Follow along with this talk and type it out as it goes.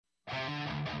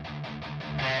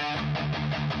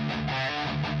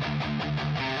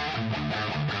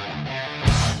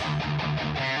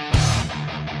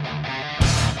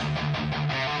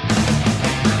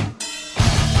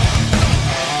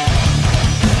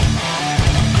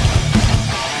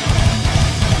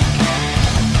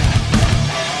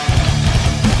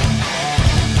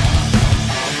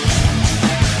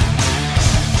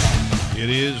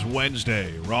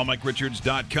Wednesday,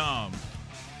 rawmike.richards.com.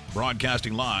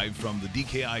 Broadcasting live from the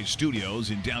DKI studios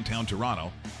in downtown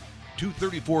Toronto,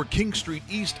 234 King Street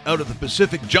East out of the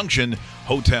Pacific Junction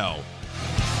Hotel.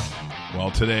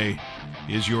 Well, today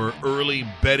is your early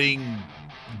betting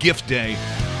gift day.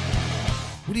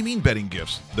 What do you mean betting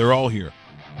gifts? They're all here.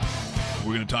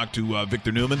 We're going to talk to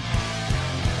Victor Newman,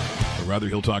 or rather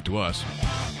he'll talk to us.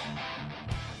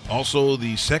 Also,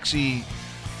 the Sexy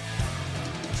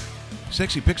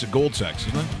Picks of Gold Sex,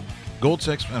 isn't it? Gold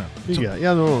Sex? I don't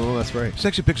know. No, that's right.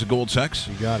 Sexy Picks of Gold Sex.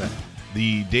 You got it.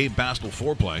 The Dave Bastel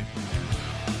foreplay.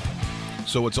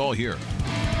 So it's all here.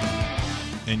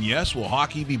 And yes, will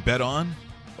hockey be bet on?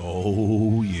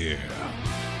 Oh, yeah.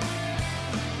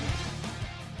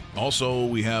 Also,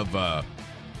 we have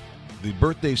the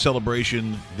birthday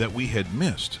celebration that we had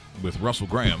missed with Russell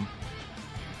Graham.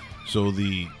 So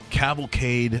the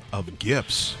cavalcade of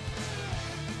gifts.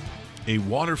 A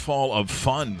waterfall of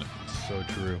fun. So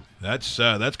true. That's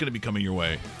going to be coming your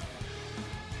way.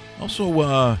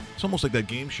 Also, it's almost like that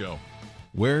game show.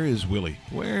 Where is Willie?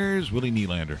 Where's Willie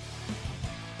Nylander?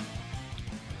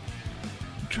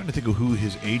 I'm trying to think of who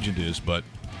his agent is, but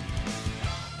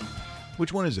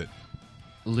which one is it?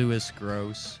 Louis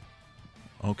Gross.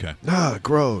 Okay.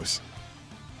 Gross.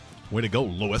 Way to go,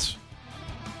 Louis.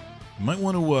 You might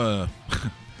want to,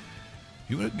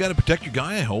 you got to protect your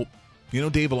guy, I hope. You know,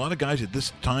 Dave, a lot of guys at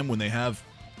this time when they have,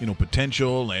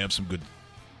 potential, they have some good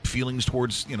feelings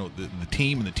towards, the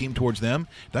team and the team towards them,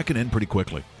 that can end pretty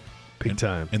quickly. Big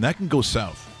time. And that can go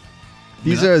south.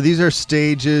 These are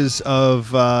stages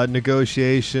of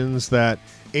negotiations that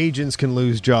agents can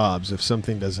lose jobs if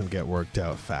something doesn't get worked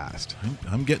out fast.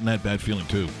 I'm getting that bad feeling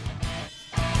too.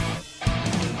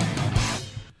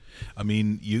 I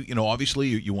mean, obviously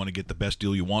you want to get the best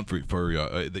deal you want for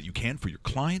that you can for your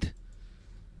client,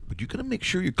 but you got to make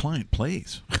sure your client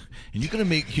plays, and you got to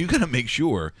make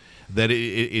sure that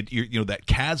that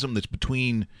chasm that's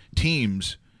between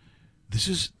teams. This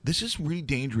is really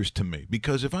dangerous to me,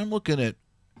 because if I'm looking at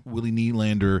Willie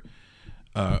Nylander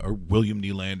or William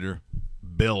Nylander,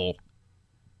 Bill,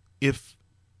 if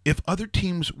other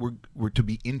teams were to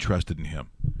be interested in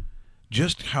him,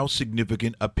 just how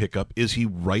significant a pickup is he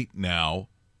right now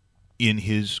in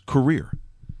his career?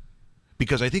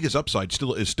 Because I think his upside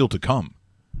is still to come.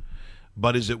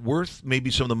 But is it worth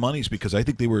maybe some of the monies? Because I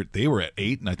think they were at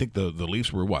 8, and I think the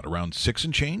Leafs were around 6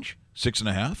 and change,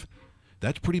 6.5.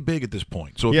 That's pretty big at this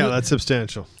point. So that's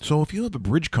substantial. So if you have a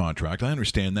bridge contract, I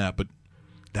understand that, but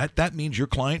that means your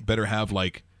client better have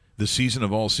like the season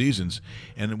of all seasons.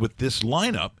 And with this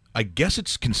lineup, I guess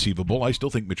it's conceivable. I still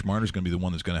think Mitch Marner's going to be the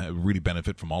one that's going to really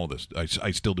benefit from all of this.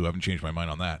 I still do. Haven't changed my mind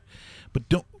on that. But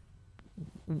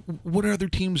what are other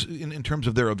teams in terms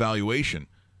of their evaluation?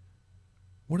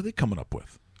 What are they coming up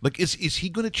with? Like, is he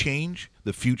going to change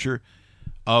the future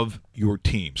of your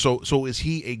team? So is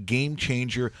he a game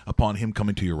changer upon him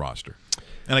coming to your roster?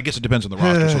 And I guess it depends on the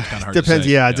roster, so it's kind of hard to say.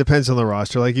 Yeah, it depends on the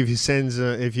roster. Like if he sends,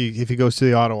 if he goes to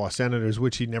the Ottawa Senators,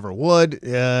 which he never would,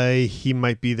 he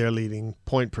might be their leading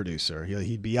point producer.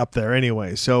 He'd be up there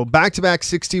anyway. So back-to-back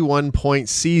 61-point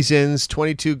seasons,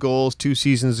 22 goals 2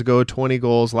 seasons ago, 20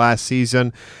 goals last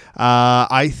season.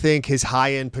 I think his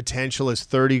high-end potential is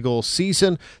 30-goal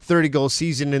season. 30-goal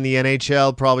season in the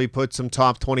NHL probably puts him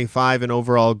top 25 in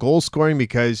overall goal scoring,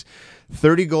 because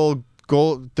 30 goal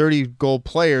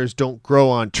players don't grow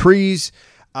on trees.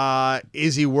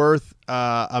 Is he worth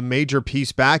a major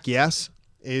piece back? Yes.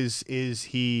 Is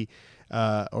he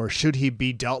or should he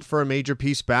be dealt for a major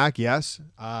piece back? Yes.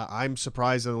 I'm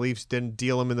surprised the Leafs didn't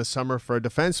deal him in the summer for a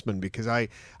defenseman, because I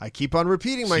keep on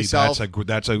repeating myself.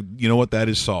 That's you know what, that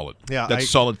is solid. Yeah, that's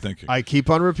solid thinking. I keep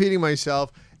on repeating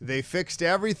myself. They fixed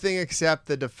everything except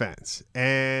the defense.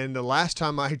 And the last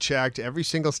time I checked, every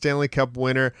single Stanley Cup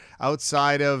winner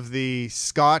outside of the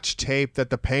Scotch tape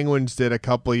that the Penguins did a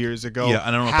couple of years ago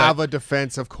have a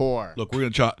defensive core. Look, we're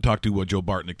going to talk to Joe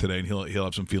Bartnick today, and he'll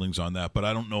have some feelings on that. But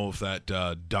I don't know if that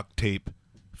duct tape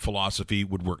philosophy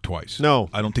would work twice. No.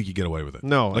 I don't think you get away with it.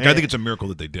 No. I think it's a miracle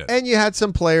that they did. And you had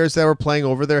some players that were playing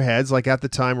over their heads, like at the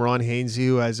time Ron Hainsey,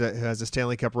 who has a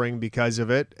Stanley Cup ring because of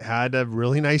it, had a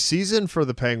really nice season for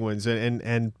the Penguins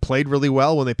and played really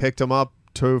well when they picked him up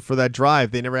for that drive.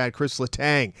 They never had Chris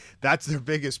Letang. That's their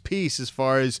biggest piece as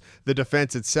far as the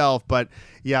defense itself. But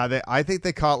yeah, I think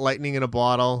they caught lightning in a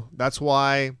bottle. That's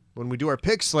why when we do our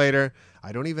picks later,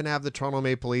 I don't even have the Toronto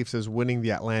Maple Leafs as winning the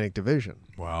Atlantic Division.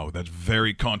 Wow, that's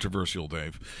very controversial,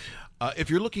 Dave. If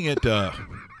you're looking at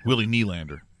Willie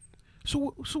Nylander,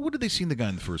 so what did they see in the guy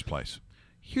in the first place?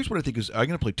 Here's what I think is, I'm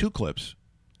going to play 2 clips.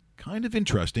 Kind of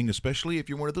interesting, especially if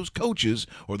you're one of those coaches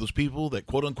or those people that,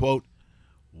 quote-unquote,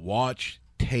 watch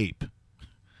tape.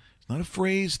 It's Not a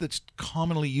phrase that's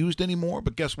commonly used anymore,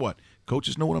 but guess what?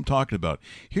 Coaches know what I'm talking about.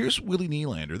 Here's Willie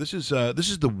Nylander. This is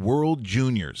the World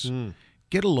Juniors.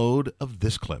 Get a load of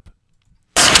this clip.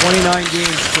 29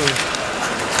 games for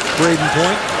Braden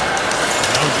Point.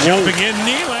 Jumping in,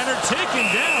 Nylander taken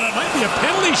down. That might be a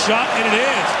penalty shot, and it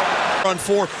is. On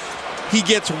 4, he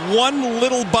gets one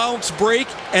little bounce break,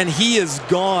 and he is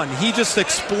gone. He just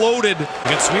exploded.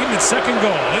 Against Sweden, its second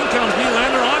goal. In comes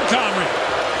Nylander on Comrie.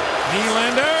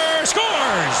 Nylander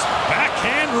scores!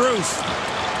 Backhand Ruth.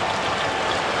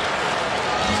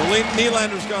 So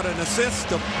Nylander's got an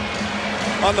assist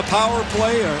on the power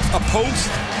play, a post,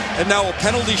 and now a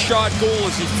penalty shot goal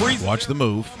as he freezes. Watch the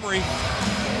move.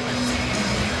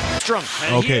 Strong.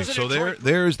 Okay, so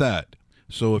there's that.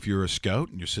 So if you're a scout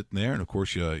and you're sitting there, and of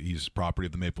course he's property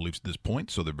of the Maple Leafs at this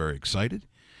point, so they're very excited.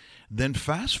 Then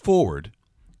fast forward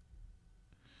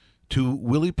to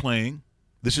Willie playing.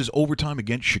 This is overtime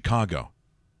against Chicago.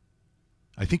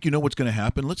 I think you know what's going to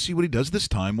happen. Let's see what he does this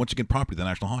time. Once again, property of the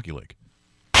National Hockey League.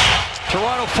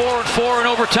 Toronto 4-4 in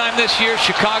overtime this year.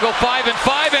 Chicago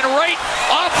 5-5, and right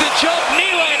off the jump,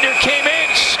 Nylander came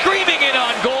in, screaming it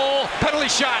on goal. Penalty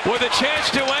shot. With a chance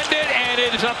to end it, and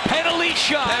it is a penalty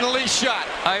shot. Penalty shot.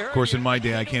 Of course, in my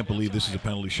day, I can't believe this is a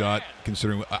penalty shot,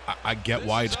 considering I get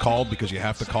why it's called, because you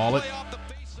have to call it.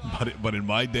 But in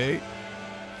my day,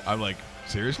 I'm like,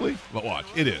 seriously? But watch,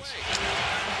 it is.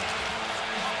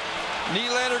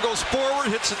 Nylander goes forward,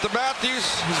 hits it to Matthews.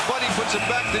 His buddy puts it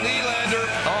back to Nylander.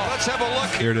 Let's have a look.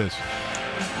 Here it is.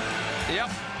 Yep.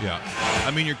 Yeah.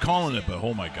 I mean, you're calling it, but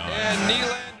oh my God. And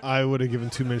Nylander. I would have given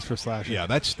 2 minutes for slashing. Yeah,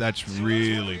 that's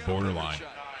really borderline.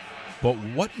 But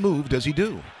what move does he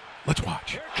do? Let's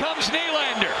watch. Here comes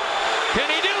Nylander. Can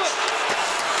he do it?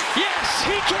 Yes,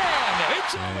 he can.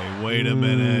 It's Hey, wait a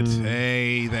minute.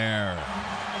 Hey there.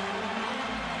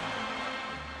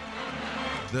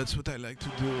 That's what I like to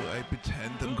do. I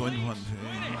pretend I'm going to one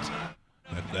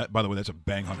thing. That, by the way, that's a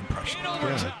bang on impression.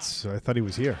 Yeah, I thought he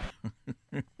was here.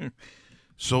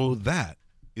 So that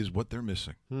is what they're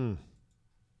missing.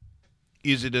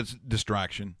 Is it a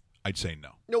distraction? I'd say no.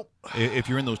 Nope. If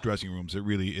you're in those dressing rooms, it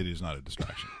is not a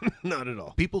distraction. Not at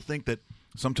all. People think that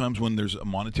sometimes when there's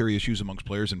monetary issues amongst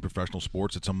players in professional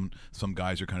sports, that some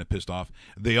guys are kind of pissed off.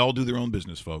 They all do their own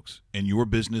business, folks, and your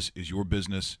business is your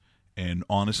business. And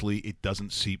honestly, it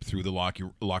doesn't seep through the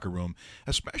locker room.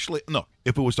 Especially, no,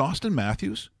 if it was Austin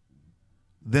Matthews,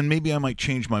 then maybe I might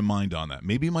change my mind on that.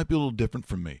 Maybe it might be a little different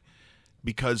from me.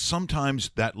 Because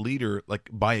sometimes that leader, like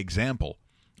by example,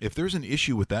 if there's an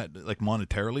issue with that, like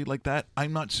monetarily like that,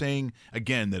 I'm not saying,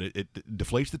 again, that it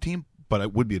deflates the team, but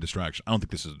it would be a distraction. I don't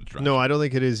think this is a distraction. No, I don't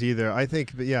think it is either. I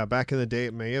think, yeah, back in the day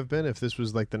it may have been. If this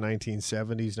was like the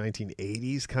 1970s,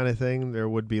 1980s kind of thing, there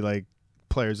would be like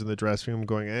players in the dressing room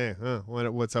going,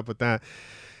 what's up with that?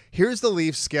 Here's the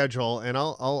Leafs schedule, and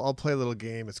I'll play a little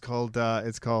game. It's called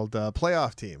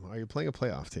Playoff Team. Are you playing a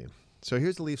playoff team? So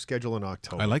here's the Leafs schedule in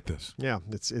October. I like this. Yeah,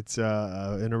 it's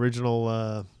an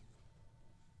original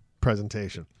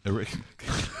presentation.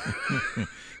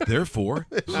 Therefore,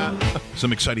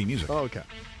 some exciting music. Oh, okay.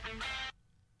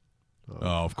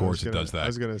 Oh, of course it does that. I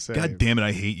was going to say. God damn it,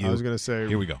 I hate you. I was going to say.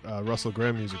 Here we go. Russell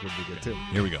Graham music would be good too.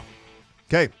 Here we go.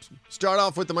 Okay, start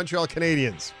off with the Montreal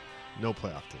Canadiens. No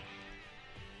playoff team.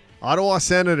 Ottawa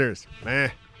Senators. Meh.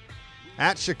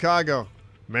 At Chicago.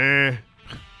 Meh.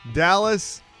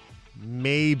 Dallas.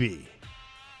 Maybe.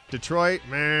 Detroit.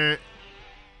 Meh.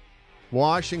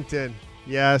 Washington.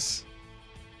 Yes.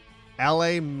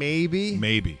 LA. Maybe.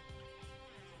 Maybe.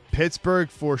 Pittsburgh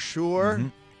for sure. Mm-hmm.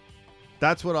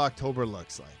 That's what October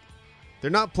looks like. They're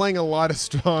not playing a lot of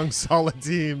strong, solid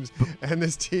teams, and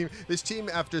this team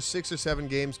after 6 or 7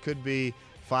 games could be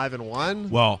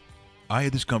 5-1. Well, I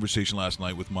had this conversation last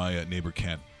night with my neighbor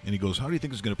Ken, and he goes, "How do you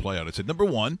think it's going to play out?" I said, "Number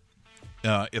one,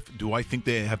 do I think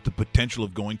they have the potential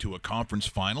of going to a conference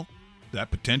final?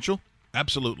 That potential,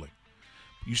 absolutely.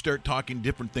 You start talking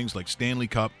different things like Stanley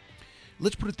Cup.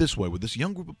 Let's put it this way: with this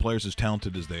young group of players as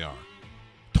talented as they are."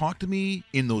 Talk to me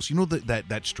in those,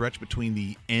 that stretch between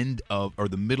the end of or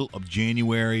the middle of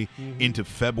January into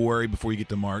February before you get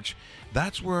to March.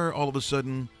 That's where all of a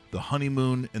sudden the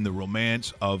honeymoon and the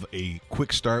romance of a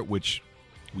quick start, which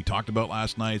we talked about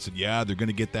last night, said, yeah, they're going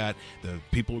to get that. The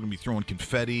people are going to be throwing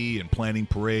confetti and planning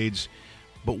parades.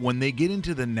 But when they get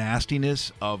into the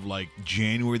nastiness of like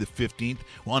January the 15th,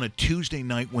 on a Tuesday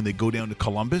night when they go down to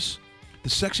Columbus, the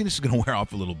sexiness is going to wear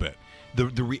off a little bit.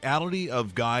 The reality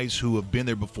of guys who have been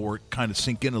there before kind of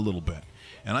sink in a little bit.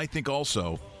 And I think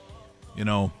also,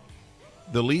 the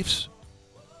Leafs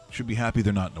should be happy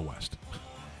they're not in the West.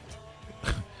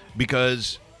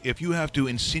 Because if you have to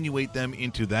insinuate them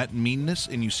into that meanness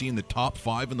and you see in the top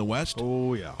 5 in the West,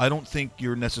 Oh, yeah. I don't think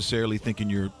you're necessarily thinking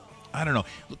you're, I don't know.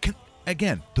 Look,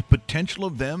 again, the potential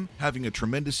of them having a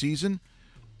tremendous season,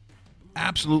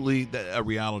 absolutely a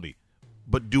reality.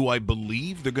 But do I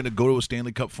believe they're going to go to a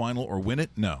Stanley Cup final or win it?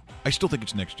 No. I still think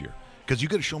it's next year. Because you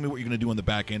got to show me what you're going to do on the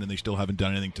back end, and they still haven't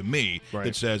done anything to me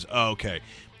that says, oh, okay,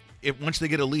 if once they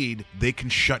get a lead, they can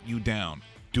shut you down.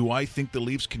 Do I think the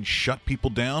Leafs can shut people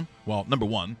down? Well, number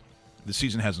one, the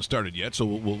season hasn't started yet, so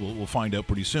we'll find out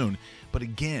pretty soon. But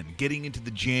again, getting into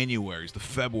the Januaries, the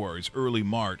Februaries, early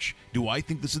March, do I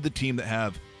think this is the team that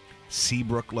have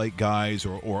Seabrook-like guys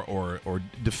or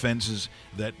defenses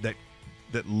that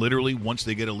literally, once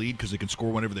they get a lead because they can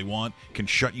score whenever they want, can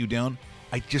shut you down?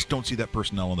 I just don't see that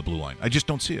personnel on the blue line. I just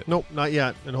don't see it. Nope, not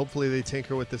yet. And hopefully they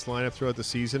tinker with this lineup throughout the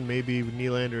season. Maybe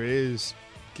Nylander is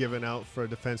given out for a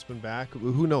defenseman back.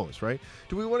 Who knows, right?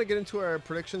 Do we want to get into our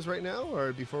predictions right now,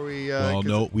 or before we? Well,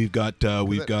 no, we've got. I know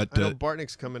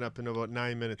Bartnick's coming up in about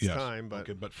 9 minutes' time, but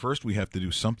okay, but first we have to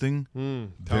do something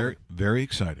very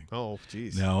exciting. Oh,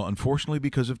 geez. Now, unfortunately,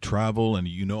 because of travel and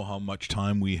you know how much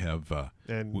time we have,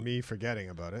 and me forgetting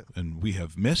about it, and we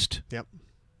have missed. Yep.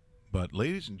 But,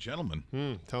 ladies and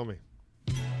gentlemen, tell me.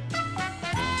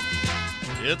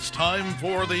 It's time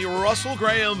for the Russell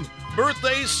Graham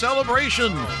birthday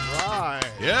celebration. All right.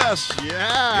 Yes.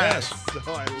 Yes.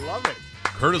 Oh, I love it.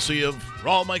 Courtesy of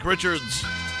Raw Mike Richards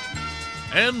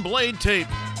and Blade Tape.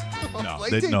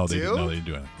 They didn't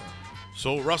do it.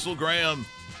 So, Russell Graham,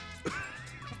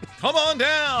 come on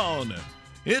down.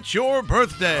 It's your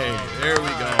birthday. There we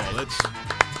go.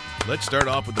 Let's start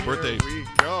off with the birthday. There we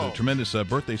go. The tremendous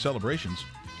birthday celebrations.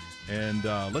 And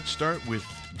let's start with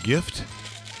gift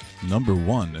number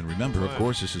 1. And remember, of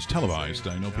course, this is televised.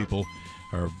 I know people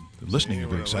are listening are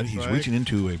very excited. He's reaching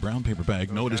into a brown paper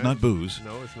bag. No, it is not booze.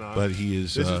 No, it's not. But he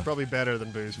is. This is probably better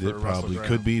than booze for It probably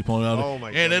Russell could be pulling out. Oh, my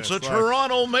and goodness. it's a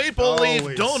Toronto Maple Leaf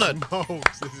donut.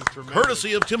 Smokes. This is tremendous.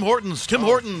 Courtesy of Tim Hortons. Tim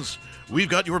Hortons, we've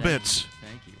got your bits.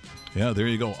 Thank you. Yeah, there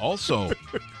you go. Also,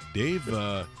 Dave,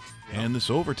 hand this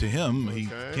over to him. He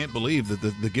can't believe that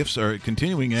the gifts are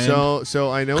continuing. And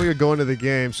So I know you're going to the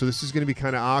game, so this is going to be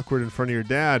kind of awkward in front of your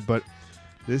dad, but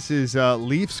this is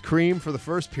Leafs cream for the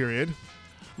first period.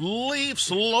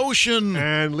 Leafs lotion.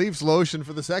 And Leafs lotion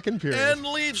for the second period. And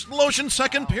Leafs lotion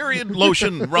second period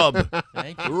lotion rub.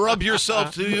 Thank you. Rub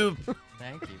yourself to you.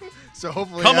 Thank you. So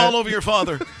hopefully Come all over your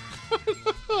father.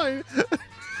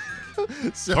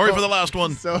 Sorry for the last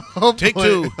one. So hopefully, Take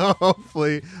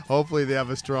 2. Hopefully they have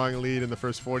a strong lead in the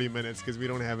first 40 minutes because we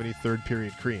don't have any third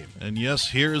period cream. And yes,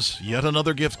 here's yet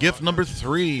another gift. Gift number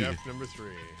 3. Gift number 3.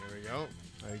 Here we go.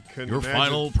 I couldn't Your imagine,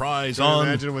 final prize couldn't on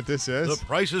imagine what this is. The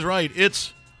Price is Right.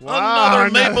 It's Wow,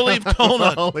 another Maple Leaf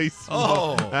donut. Holy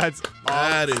smokes. That's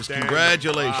that is outstanding.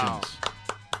 congratulations. Wow.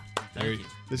 Thank you.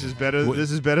 This is better. This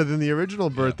is better than the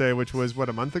original birthday, which was what,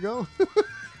 a month ago?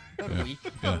 About a week.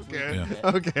 Yeah. Okay.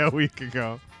 Yeah. Okay, a week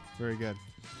ago. Very good.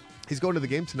 He's going to the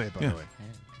game tonight, by the way.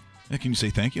 Yeah, can you say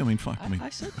thank you? I mean, fuck. I mean, I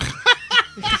said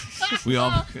we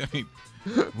all. I mean,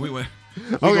 we went.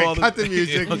 Okay, cut the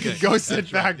music. Go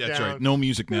sit back That's down. right. No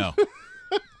music now.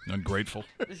 Ungrateful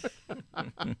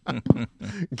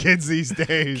Kids these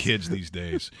days. kids these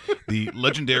days. The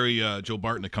legendary Joe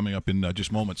Bartnick coming up in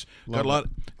just moments. Got a lot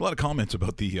of comments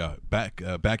about the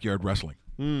backyard wrestling.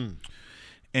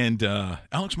 And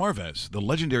Alex Marvez, the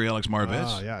legendary Alex Marvez.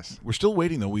 Ah, yes. We're still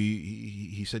waiting though.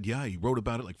 He said, yeah, he wrote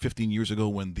about it like 15 years ago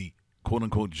when the quote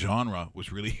unquote genre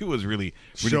was really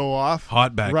Show off.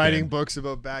 hot back Writing then. books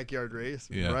about backyard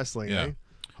wrestling. Yeah. Eh?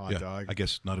 Hot dog. I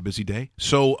guess not a busy day.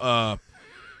 So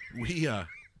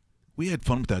we had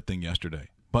fun with that thing yesterday.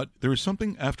 But there was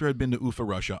something after I'd been to Ufa,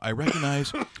 Russia. I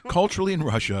recognize culturally in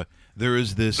Russia there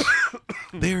is this.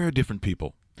 They're a different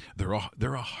people. They're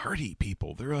a hearty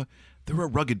people. They're a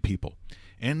rugged people,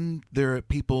 and they're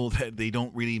people that they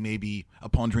don't really maybe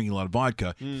upon drinking a lot of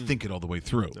vodka think it all the way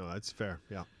through. No, that's fair.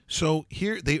 Yeah. So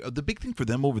here, the big thing for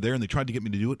them over there, and they tried to get me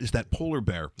to do it, is that polar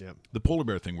bear. Yep. The polar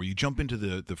bear thing, where you jump into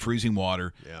the freezing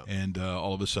water, and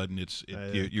all of a sudden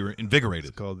you're invigorated.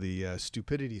 It's called the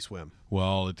stupidity swim.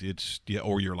 Well, it's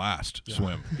or your last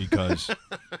swim because,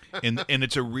 and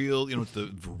it's a real it's the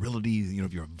virility.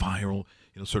 If you're a viral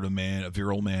sort of man, a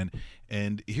virile man,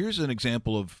 and here's an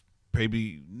example of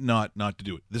maybe not to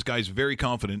do it. This guy's very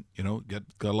confident. Got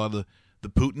a lot of the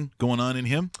Putin going on in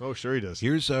him. Oh, sure he does.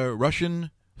 Here's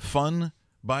Russian fun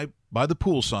by the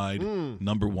poolside,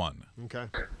 number 1. Okay.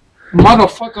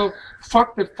 Motherfucker,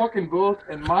 fuck the fucking world,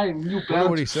 and my new band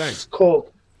What do you say? is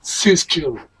called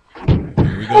Siskill.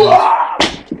 Here we go.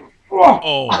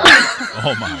 Oh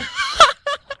my.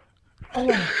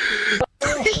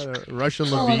 Russian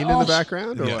Levine in the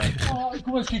background, or what?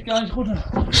 Kom eens, kijk, goed.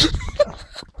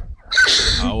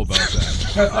 How about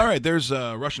that? All right, there's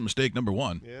Russian mistake number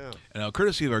one. Yeah. And now,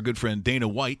 courtesy of our good friend Dana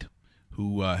White,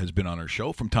 who has been on our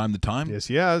show from time to time. Yes,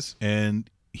 he has. And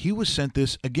he was sent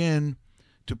this again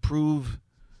to prove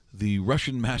the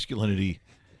Russian masculinity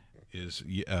is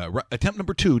attempt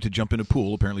number 2 to jump in a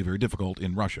pool, apparently very difficult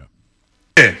in Russia.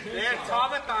 He's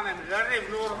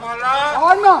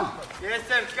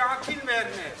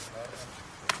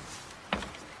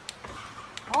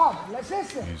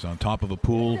on top of a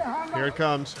pool. Here it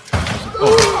comes.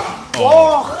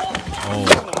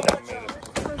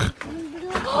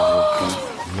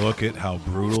 Look at how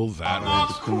brutal that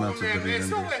was.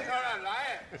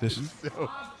 This is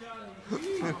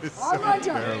so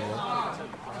terrible.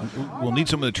 We'll need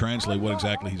someone to translate what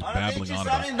exactly he's babbling on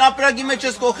about.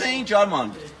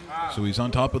 So he's on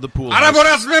top of the pool. He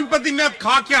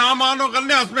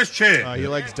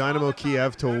likes Dynamo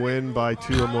Kiev to win by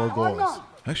 2 or more goals.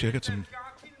 Actually, I got some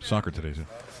soccer today, too.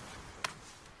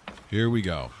 Here we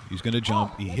go. He's going to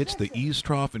jump. He hits the ease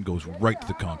trough and goes right to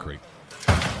the concrete.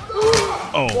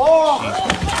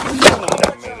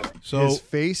 So his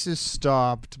face is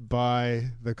stopped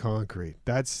by the concrete.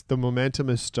 That's the momentum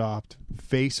is stopped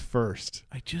face first.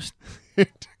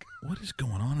 What is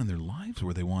going on in their lives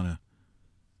where they want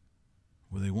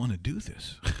to do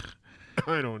this?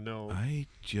 I don't know. I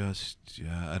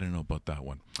don't know about that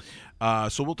one.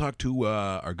 So we'll talk to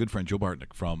our good friend Joe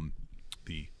Bartnick from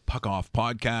the Puck Off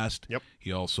podcast. Yep.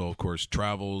 He also, of course,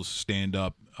 travels,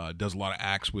 stand-up, does a lot of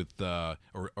acts with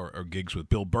or gigs with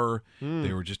Bill Burr.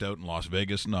 They were just out in Las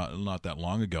Vegas not that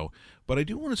long ago. But I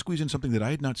do want to squeeze in something that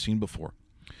I had not seen before.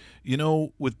 You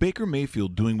know, with Baker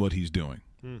Mayfield doing what he's doing,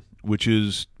 which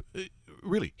is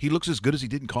really, he looks as good as he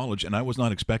did in college, and I was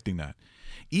not expecting that.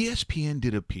 ESPN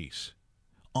did a piece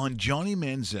on Johnny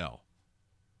Manziel,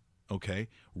 okay,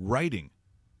 writing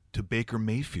to Baker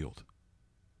Mayfield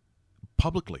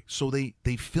publicly. So they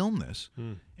filmed this,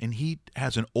 and he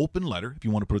has an open letter, if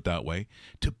you want to put it that way,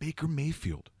 to Baker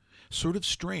Mayfield. Sort of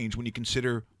strange when you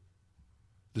consider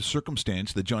the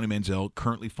circumstance that Johnny Manziel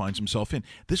currently finds himself in.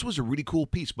 This was a really cool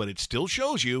piece, but it still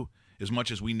shows you, as much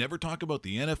as we never talk about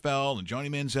the NFL and Johnny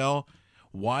Manziel,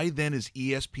 why then is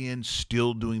ESPN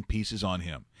still doing pieces on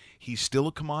him? He's still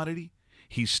a commodity.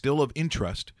 He's still of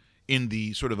interest in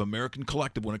the sort of American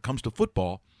collective when it comes to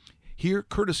football. Here,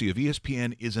 courtesy of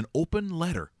ESPN, is an open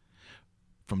letter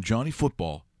from Johnny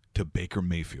Football to Baker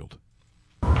Mayfield.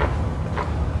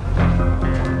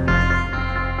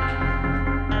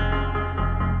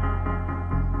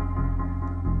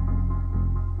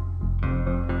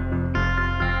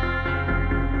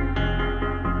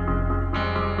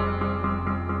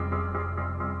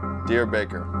 Dear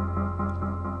Baker,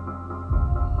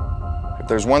 if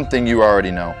there's one thing you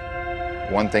already know,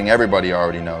 one thing everybody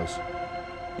already knows,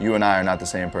 you and I are not the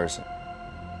same person.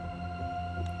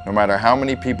 No matter how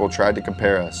many people tried to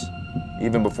compare us,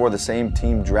 even before the same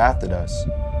team drafted us,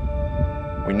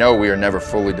 we know we are never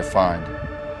fully defined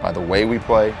by the way we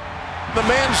play. The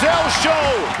Manziel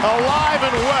Show, alive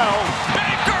and well.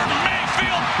 Baker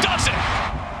Mayfield does it!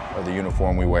 Or the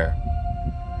uniform we wear.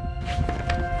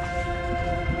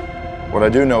 What I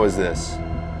do know is this: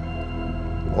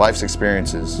 life's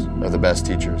experiences are the best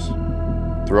teachers.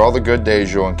 Through all the good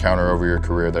days you'll encounter over your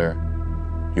career there,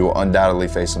 you will undoubtedly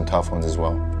face some tough ones as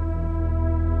well.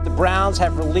 The Browns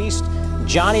have released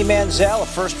Johnny Manziel, a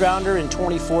first-rounder in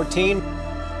 2014.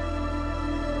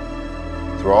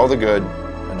 Through all the good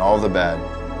and all the bad,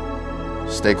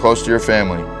 stay close to your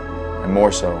family, and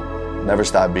more so, never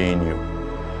stop being you.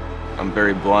 I'm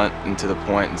very blunt and to the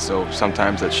point, and so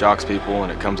sometimes that shocks people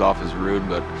and it comes off as rude,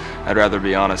 but I'd rather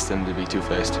be honest than to be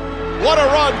two-faced. What a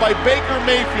run by Baker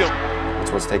Mayfield.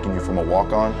 It's what's taking you from a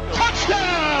walk-on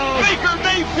Touchdown, Baker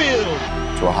Mayfield,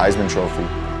 to a Heisman Trophy.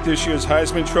 This year's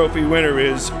Heisman Trophy winner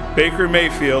is Baker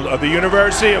Mayfield of the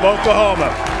University of Oklahoma.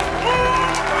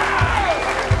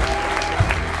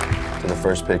 To the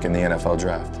first pick in the NFL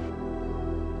draft.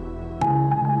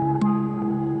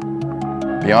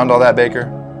 Beyond all that, Baker,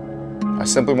 I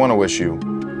simply want to wish you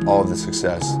all of the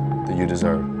success that you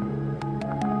deserve.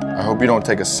 I hope you don't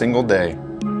take a single day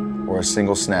or a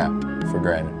single snap for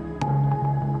granted.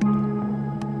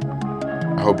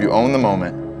 I hope you own the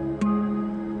moment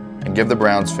and give the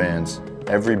Browns fans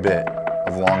every bit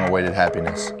of long-awaited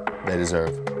happiness they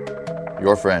deserve.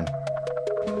 Your friend,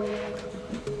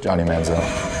 Johnny Manziel.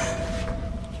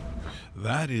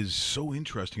 That is so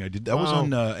interesting. That was on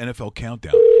NFL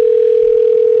Countdown.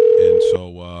 And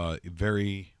so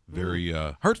very, very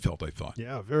heartfelt, I thought.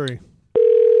 Yeah, very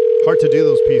hard to do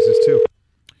those pieces, too.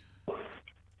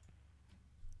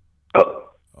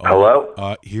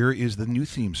 Hello? Here is the new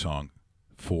theme song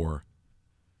for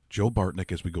Joe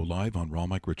Bartnick as we go live on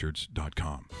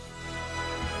rawmike.richards.com.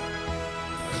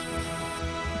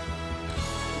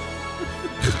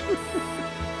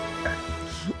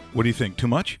 What do you think? Too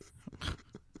much?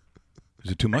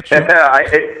 Is it too much? Was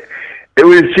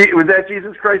that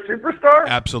Jesus Christ Superstar?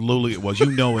 Absolutely it was.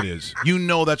 You know it is. You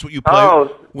know that's what you play.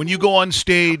 Oh. When you go on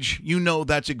stage, you know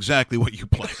that's exactly what you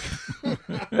play.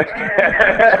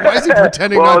 Why is he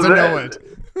pretending not to know it?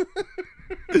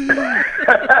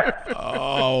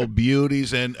 Oh,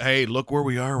 beauties. And, hey, look where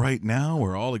we are right now.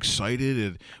 We're all excited,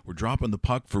 and we're dropping the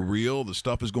puck for real. The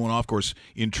stuff is going off. Of course,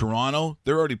 in Toronto,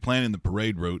 they're already planning the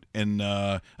parade route. And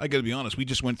I got to be honest, we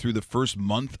just went through the first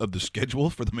month of the schedule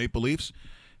for the Maple Leafs.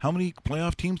 How many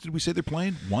playoff teams did we say they're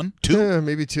playing? 1, 2?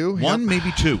 Maybe 2. One, Yep.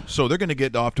 maybe 2. So they're going to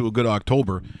get off to a good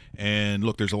October. And,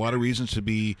 look, there's a lot of reasons to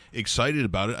be excited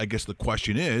about it. I guess the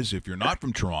question is, if you're not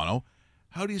from Toronto,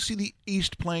 how do you see the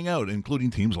East playing out, including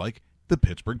teams like the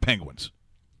Pittsburgh Penguins?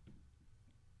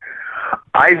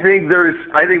 I think there's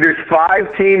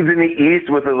 5 teams in the East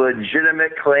with a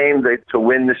legitimate claim to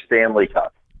win the Stanley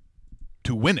Cup.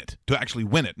 To win it, to actually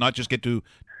win it, not just to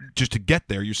get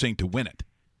there. You're saying to win it.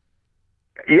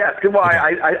 Yes, well,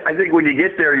 I think when you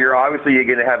get there, you're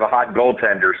going to have a hot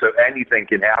goaltender, so anything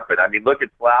can happen. I mean, look at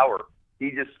Flower. He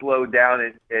just slowed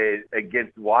down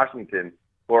against Washington.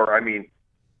 Vegas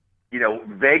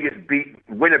beat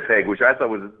Winnipeg, which I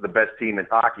thought was the best team in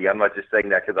hockey. I'm not just saying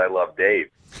that because I love Dave.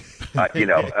 A hot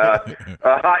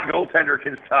goaltender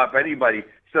can stop anybody.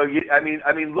 So,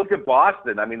 look at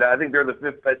Boston. I think they're the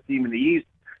 5th best team in the East.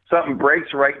 Something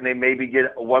breaks right, and they maybe get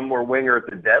one more winger at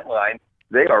the deadline.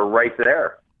 They are right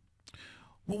there.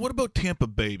 Well, what about Tampa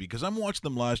Bay? Because I'm watching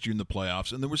them last year in the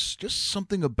playoffs, and there was just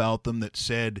something about them that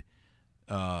said,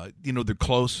 they're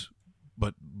close,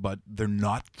 but they're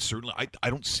not certainly. I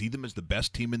don't see them as the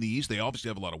best team in the East. They obviously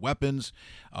have a lot of weapons.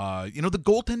 The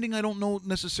goaltending, I don't know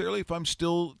necessarily if I'm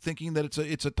still thinking that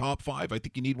it's a top 5. I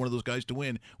think you need one of those guys to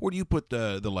win. Where do you put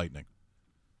the Lightning?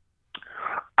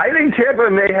 I think Tampa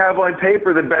may have on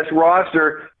paper the best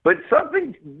roster, but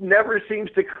something never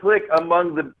seems to click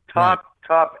among the top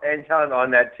end talent on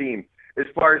that team. As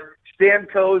far as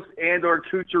Stamkos and or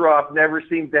Kucherov never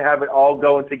seem to have it all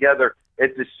going together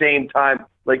at the same time.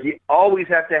 Like, you always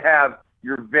have to have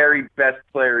your very best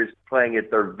players playing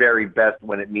at their very best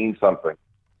when it means something.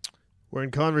 We're in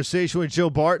conversation with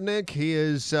Joe Bartnick. He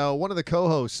is one of the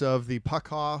co-hosts of the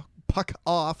Puck Off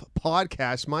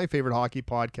podcast, my favorite hockey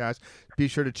podcast. Be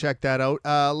sure to check that out.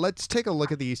 Let's take a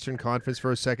look at the Eastern Conference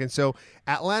for a second. So,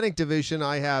 Atlantic Division,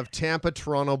 I have Tampa,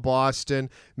 Toronto,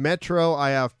 Boston. Metro, I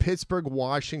have Pittsburgh,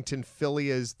 Washington, Philly.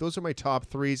 Those are my top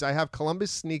 3s. I have Columbus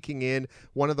sneaking in,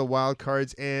 one of the wild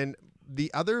cards. And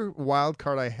the other wild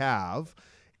card I have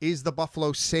is the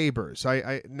Buffalo Sabres.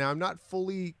 Now, I'm not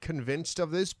fully convinced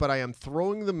of this, but I am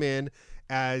throwing them in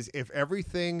as if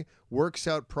everything works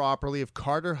out properly, if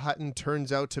Carter Hutton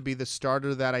turns out to be the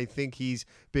starter that I think he's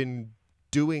been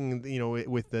doing,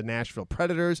 with the Nashville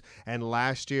Predators and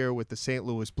last year with the St.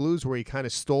 Louis Blues, where he kind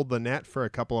of stole the net for a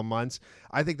couple of months,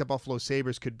 I think the Buffalo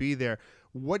Sabres could be there.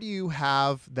 What do you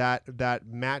have that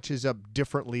matches up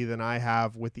differently than I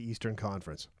have with the Eastern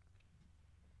Conference?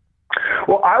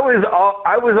 Well, I was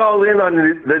all in on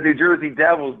the New Jersey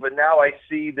Devils, but now I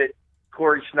see that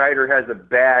Corey Schneider has a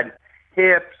bad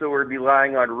hip, so we're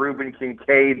relying on Ruben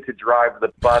Kincaid to drive the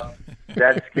bus.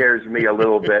 That scares me a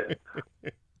little bit.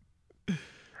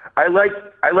 I like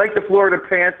the Florida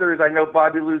Panthers. I know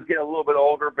Bobby Lou's getting a little bit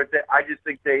older, but I just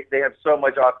think they have so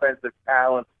much offensive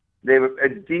talent. They have a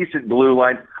decent blue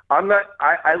line. I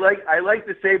like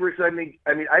the Sabres. I think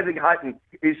Hutton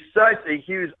is such a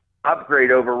huge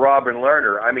upgrade over Robin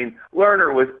Lerner.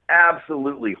 Lerner was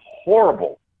absolutely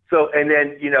horrible. So, and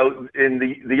then, in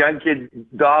the young kid,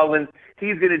 Dahlin,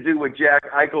 he's going to do what Jack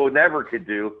Eichel never could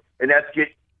do, and that's get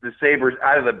the Sabres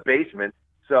out of the basement.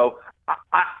 So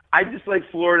I just like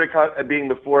Florida being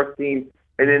the 4th team.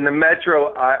 And in the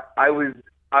Metro,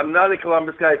 I'm not a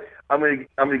Columbus guy. I'm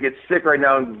gonna get sick right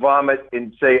now and vomit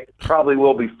and say probably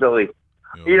will be Philly.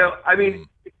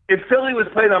 If Philly was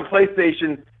playing on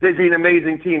PlayStation, they'd be an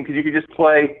amazing team because you could just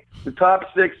play the top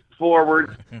 6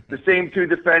 forwards, the same 2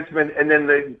 defensemen, and then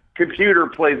the computer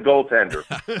plays goaltender.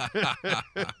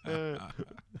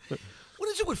 What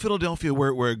is it with Philadelphia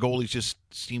where goalies just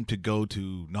seem to go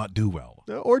to not do well?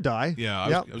 Or die. Yeah, I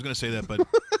was going to say that, but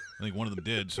I think one of them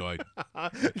did, so I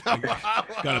got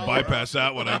to bypass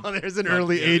that one. There's an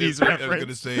early 80s reference. I was going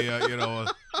to say,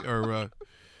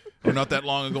 or not that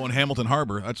long ago in Hamilton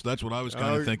Harbor. That's what I was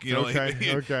kind of thinking. Okay.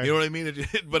 You know what I mean?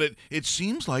 But it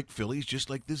seems like Philly's just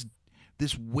like this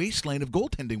wasteland of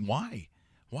goaltending. Why?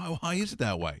 Why is it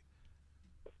that way?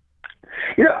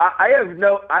 You know,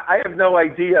 I have no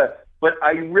idea, but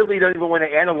I really don't even want to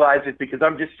analyze it because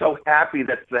I'm just so happy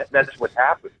that's what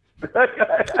happened.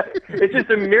 It's just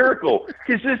a miracle.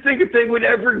 Just think if they would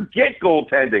ever get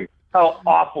goaltending, how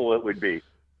awful it would be.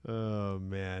 Oh,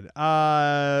 man.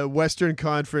 Western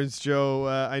Conference, Joe.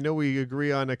 I know we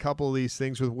agree on a couple of these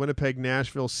things with Winnipeg,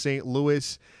 Nashville, St.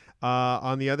 Louis.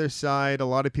 On the other side, a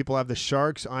lot of people have the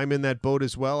Sharks. I'm in that boat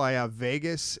as well. I have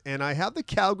Vegas, and I have the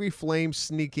Calgary Flames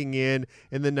sneaking in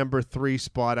the number 3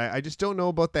 spot. I just don't know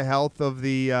about the health of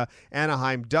the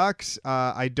Anaheim Ducks.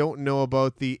 I don't know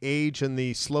about the age and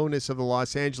the slowness of the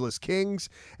Los Angeles Kings.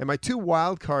 And my 2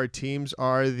 wild card teams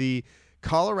are the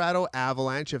Colorado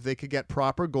Avalanche. If they could get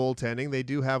proper goaltending, they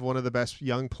do have one of the best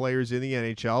young players in the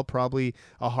NHL, probably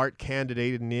a Hart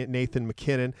candidate in Nathan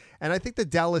McKinnon. And I think the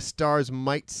Dallas Stars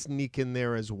might sneak in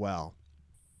there as well.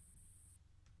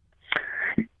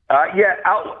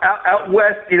 Out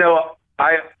west, you know,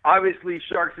 I obviously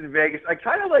Sharks in Vegas. I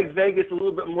kind of like Vegas a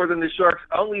little bit more than the Sharks,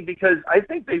 only because I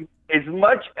think they, as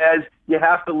much as you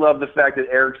have to love the fact that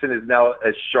Eriksson is now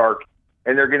a Shark,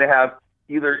 and they're going to have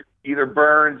either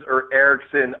Burns or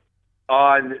Eriksson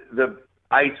on the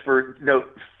ice for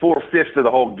 4/5 of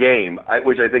the whole game,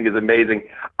 which I think is amazing.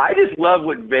 I just love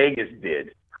what Vegas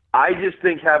did. I just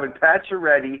think having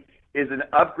Pacioretty is an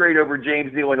upgrade over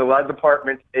James Neal in a lot of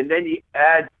departments, and then you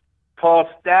add Paul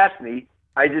Stastny.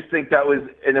 I just think that was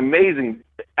an amazing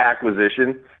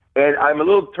acquisition. And I'm a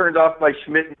little turned off by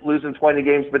Schmidt losing 20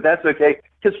 games, but that's okay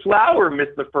because Flower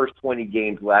missed the first 20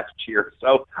 games last year.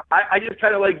 So I just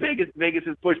kind of like Vegas. Vegas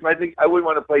is pushed. I think I wouldn't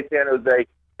want to play San Jose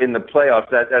in the playoffs,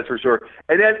 that's for sure.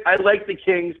 And then I like the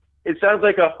Kings. It sounds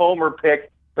like a homer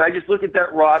pick, but I just look at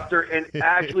that roster, and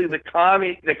actually the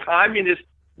communist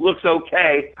looks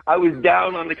okay. I was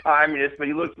down on the communist, but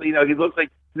he looks like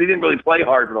he didn't really play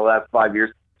hard for the last 5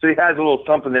 years, so he has a little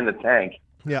something in the tank.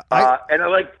 Yeah,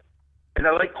 and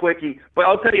I like Quickie, but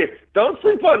I'll tell you, don't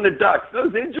sleep on the Ducks.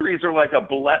 Those injuries are like a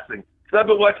blessing. So I've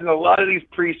been watching a lot of these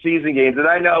preseason games, and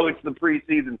I know it's the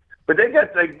preseason, but they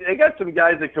got some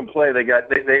guys that can play. They have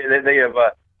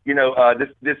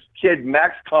this kid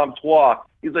Max Comtois.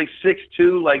 He's like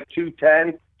 6'2", like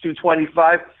 210,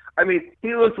 225. I mean,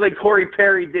 he looks like Corey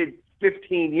Perry did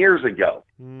 15 years ago.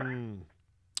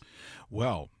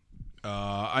 Well,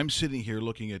 I'm sitting here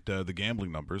looking at the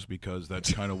gambling numbers because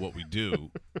that's kind of what we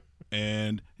do.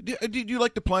 And do you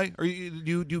like to play? Or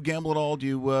do you gamble at all? Do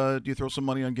you throw some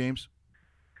money on games?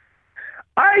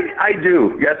 I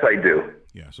do. Yes, I do.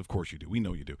 Yes, of course you do. We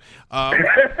know you do.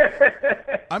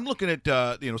 I'm looking at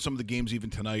some of the games even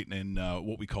tonight and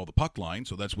what we call the puck line.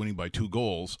 So that's winning by 2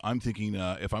 goals. I'm thinking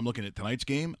if I'm looking at tonight's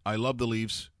game, I love the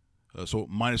Leafs. So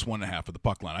 -1.5 for the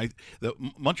puck line. The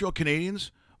Montreal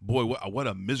Canadiens. Boy, what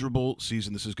a miserable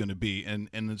season this is going to be.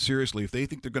 And seriously, if they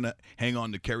think they're going to hang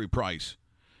on to Carey Price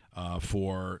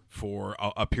for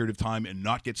a period of time and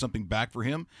not get something back for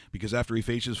him, because after he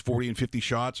faces 40 and 50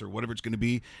 shots or whatever it's going to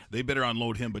be, they better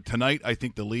unload him. But tonight, I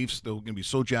think the Leafs, they're going to be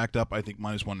so jacked up, I think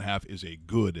 -1.5 is a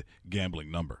good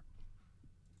gambling number.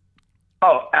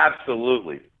 Oh,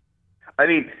 absolutely. I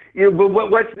mean, but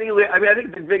what's Nylander? I mean, I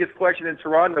think the biggest question in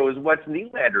Toronto is what's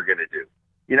Nylander going to do?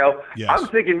 Yes. I'm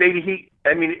thinking maybe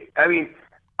I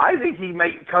think he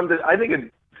might come to. I think a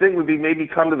thing would be maybe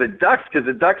come to the Ducks because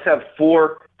the Ducks have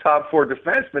 4 top 4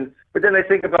 defensemen. But then I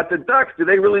think about the Ducks. Do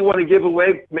they really want to give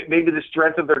away maybe the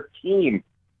strength of their team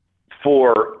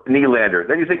for Nylander?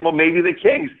 Then you think, well, maybe the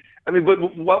Kings. I mean,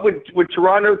 but what would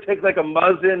Toronto take like a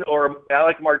Muzzin or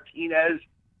Alec Martinez,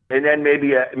 and then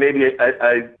maybe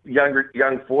a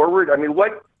young forward? I mean,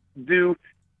 what does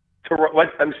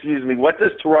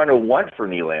Toronto want for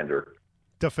Nylander?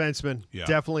 Defenseman. Yeah.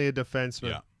 Definitely a defenseman.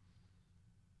 Yeah.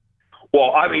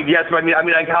 Well, I mean, yes, but I mean,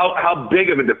 like how big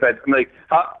of a defenseman? Like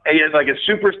a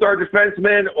superstar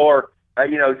defenseman, or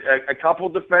a couple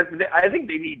defensemen? I think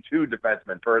they need 2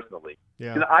 defensemen personally.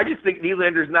 Yeah. I just think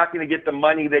Nylander's not going to get the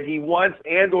money that he wants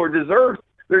and or deserves.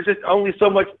 There's just only so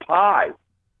much pie.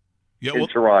 In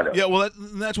Toronto. Yeah, well,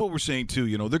 that's what we're saying, too.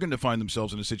 They're going to find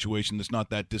themselves in a situation that's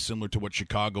not that dissimilar to what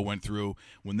Chicago went through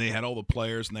when they had all the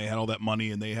players and they had all that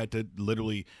money and they had to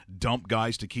literally dump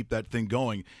guys to keep that thing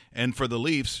going. And for the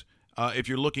Leafs, if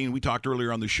you're looking, we talked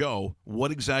earlier on the show, what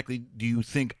exactly do you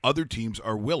think other teams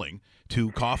are willing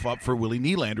to cough up for Willie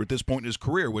Nylander at this point in his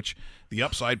career, which the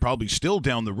upside probably still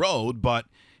down the road, but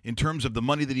in terms of the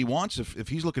money that he wants, if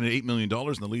he's looking at $8 million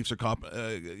and the Leafs are talking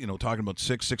about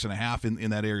 6.5 in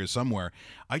that area somewhere,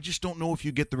 I just don't know if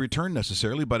you get the return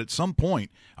necessarily. But at some point,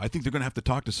 I think they're going to have to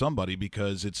talk to somebody,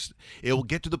 because it'll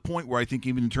get to the point where I think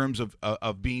even in terms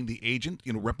of being the agent,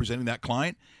 representing that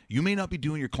client, you may not be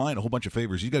doing your client a whole bunch of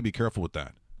favors. You got to be careful with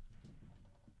that.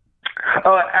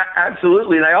 Oh,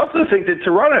 absolutely. And I also think that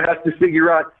Toronto has to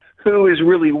figure out who is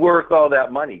really worth all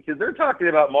that money, because they're talking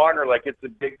about Marner like it's a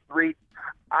big three.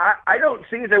 I don't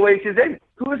see it that way, because then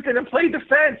who's going to play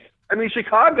defense? I mean,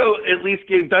 Chicago at least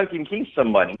gave Duncan Keith some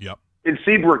money. Yep. And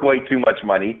Seabrook way too much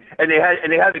money, and they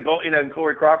had to go, and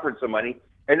Corey Crawford some money.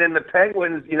 And then the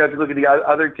Penguins, if you look at the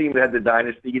other team that had the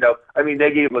dynasty,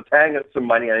 they gave Letang some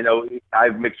money. I know I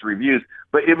have mixed reviews,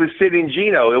 but it was Sid and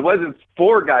Gino. It wasn't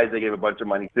 4 guys they gave a bunch of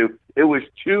money to. It was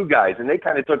 2 guys, and they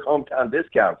kind of took hometown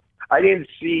discounts. I did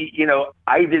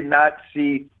not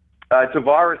see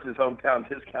Tavares' hometown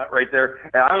discount right there.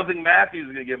 And I don't think Matthews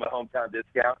is going to give him a hometown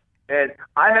discount. And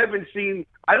I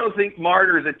don't think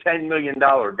Marner is a $10 million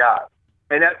guy.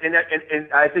 And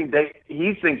I think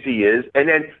he thinks he is. And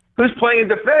then who's playing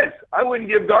defense? I wouldn't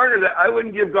give Gardner that. I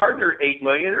wouldn't give Gardner $8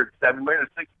 million or $7 million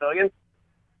or $6 million.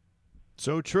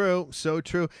 So true. So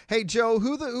true. Hey, Joe,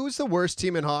 who's the worst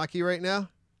team in hockey right now?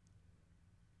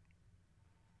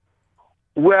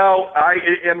 Well,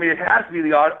 it has to be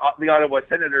the Ottawa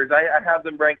Senators. I have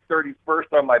them ranked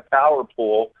 31st on my power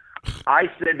pool. I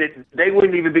said that they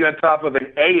wouldn't even be on top of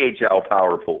an AHL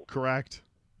power pool. Correct.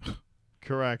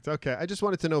 Okay. I just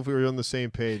wanted to know if we were on the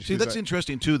same page. See, that's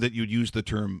interesting, too, that you'd use the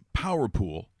term power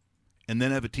pool and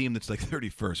then have a team that's like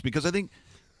 31st, because I think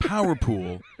power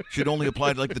pool should only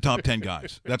apply to like the top 10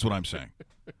 guys. That's what I'm saying.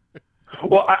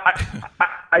 Well,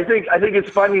 I think it's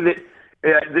funny that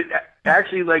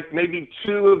actually, like, maybe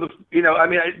 2 of the,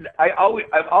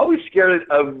 I've always scared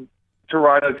of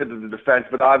Toronto because of the defense,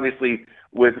 but obviously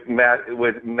with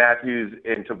Matthews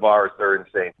and Tavares, they're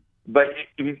insane. But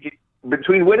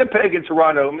between Winnipeg and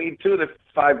Toronto, 2 of the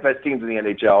 5 best teams in the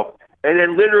NHL, and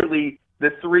then literally the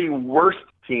 3 worst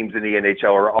teams in the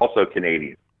NHL are also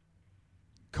Canadian.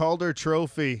 Calder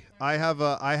Trophy. I have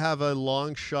a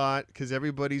long shot because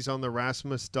everybody's on the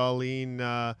Rasmus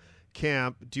Dahlin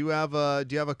camp. Do you have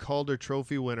a Calder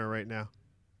Trophy winner right now?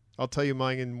 I'll tell you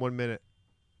mine in 1 minute.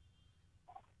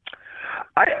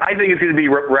 I think it's going to be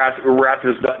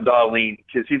Rasmus Dahlin,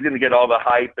 because he's going to get all the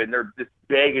hype, and they're just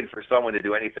begging for someone to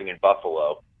do anything in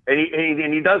Buffalo, and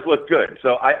he does look good.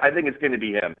 So I think it's going to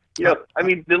be him.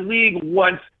 The league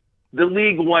wants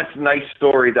nice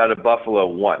stories out of Buffalo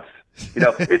once.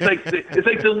 It's like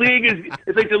the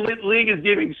league is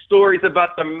giving stories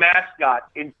about the mascot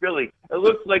in Philly. It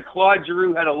looks like Claude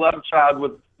Giroux had a love child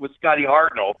with Scotty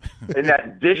Hartnell in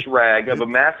that dish rag of a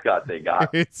mascot they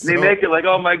got. They make it like,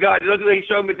 oh my God, look, they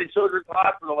show him at the Children's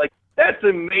Hospital. Like, that's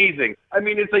amazing.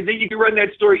 It's like you can run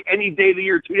that story any day of the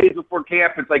year, 2 days before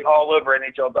camp. It's like all over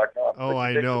NHL.com. Oh,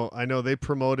 I know. They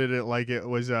promoted it like it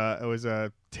was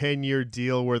a 10-year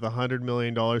deal worth $100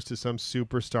 million to some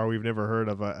superstar we've never heard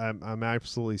of. I'm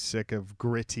absolutely sick of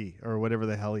Gritty or whatever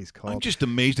the hell he's called. I'm just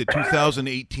amazed at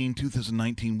 2018,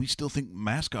 2019. We still think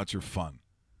mascots are fun.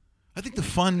 I think the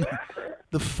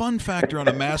fun factor on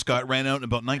a mascot ran out in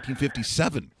about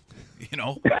 1957.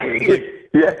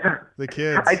 Yeah, the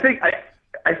kids. I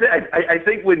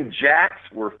think when Jacks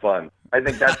were fun. I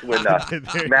think that's when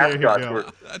mascots were.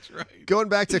 That's right. Going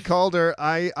back to Calder,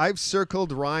 I've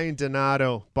circled Ryan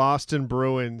Donato, Boston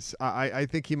Bruins. I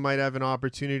think he might have an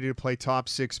opportunity to play top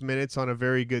 6 minutes on a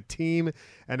very good team,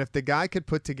 and if the guy could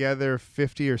put together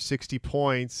 50 or 60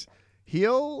 points,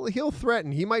 he'll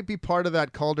threaten. He might be part of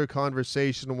that Calder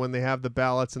conversation when they have the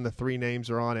ballots and the 3 names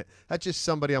are on it. That's just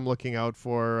somebody I'm looking out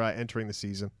for entering the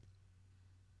season.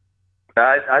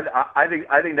 I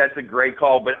think that's a great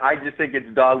call, but I just think it's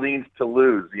Dahlin's to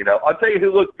lose. I'll tell you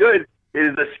who looked good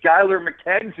is the Skylar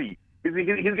McKenzie. He's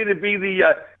going to be the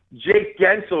Jake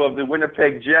Gensel of the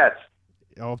Winnipeg Jets.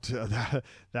 Oh,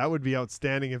 that would be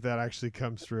outstanding if that actually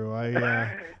comes through.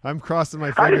 I'm crossing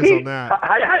my fingers on that.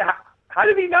 How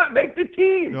did he not make the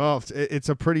team? Oh, it's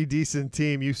a pretty decent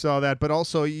team. You saw that, but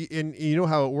also, you know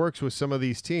how it works with some of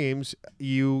these teams.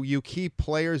 You keep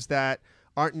players that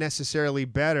aren't necessarily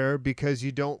better because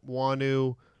you don't want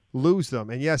to lose them.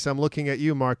 And yes, I'm looking at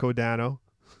you, Marco Dano.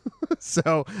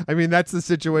 So, that's the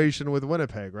situation with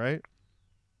Winnipeg, right?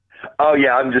 Oh,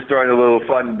 yeah, I'm just throwing a little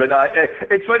fun. But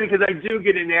it's funny because I do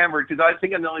get enamored because I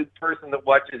think I'm the only person that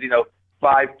watches,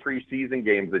 5 preseason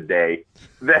games a day.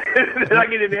 Then I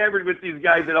get enamored with these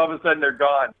guys and all of a sudden they're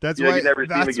gone. That's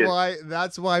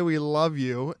why we love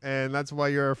you, and that's why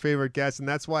you're our favorite guest, and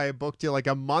that's why I booked you like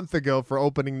a month ago for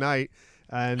opening night.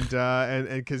 and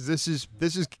because this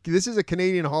is a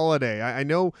Canadian holiday. I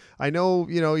know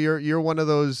you're one of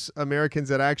those Americans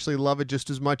that actually love it just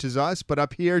as much as us. But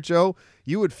up here, Joe,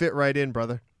 you would fit right in,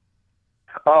 brother.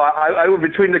 Oh, I would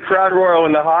between the Crown Royal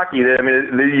and the hockey. I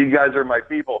mean, you guys are my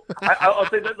people. I'll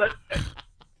say that.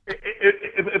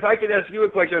 If I could ask you a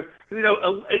question,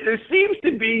 there seems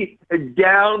to be a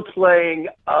downplaying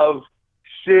of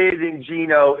Sid and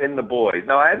Gino and the boys.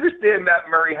 Now, I understand Matt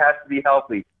Murray has to be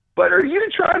healthy, but are you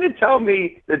trying to tell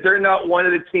me that they're not one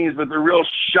of the teams with a real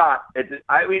shot at the,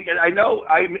 I mean, and I know,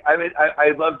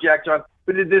 I love Jack Johnson,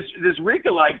 but this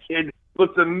Ricolai kid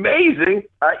looks amazing.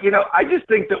 I just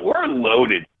think that we're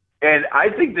loaded, and I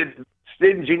think that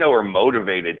Sid and Gino are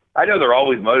motivated. I know they're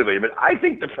always motivated, but I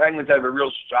think the Penguins have a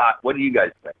real shot. What do you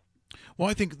guys think? Well,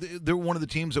 I think they're one of the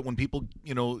teams that when people,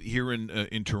 here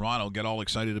in Toronto get all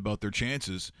excited about their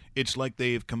chances, it's like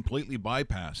they've completely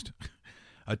bypassed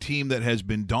a team that has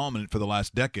been dominant for the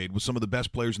last decade with some of the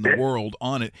best players in the world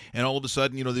on it, and all of a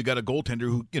sudden, they've got a goaltender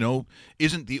who,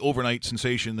 isn't the overnight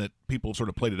sensation that people sort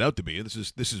of played it out to be. This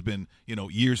has been,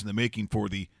 years in the making for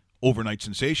the overnight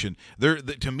sensation.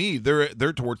 To me,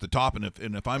 they're towards the top, and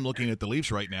if I'm looking at the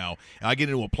Leafs right now, and I get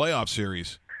into a playoff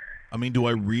series, I mean, do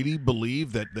I really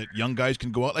believe that young guys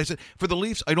can go out? Like I said, for the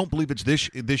Leafs, I don't believe it's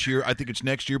this year. I think it's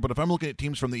next year. But if I'm looking at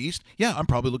teams from the East, yeah, I'm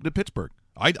probably looking at Pittsburgh.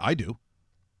 I do.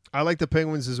 I like the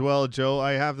Penguins as well, Joe.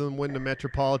 I have them win the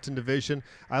Metropolitan Division.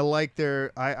 I like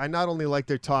I not only like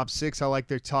their top 6, I like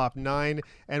their top 9.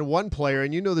 And one player,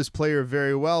 and you know this player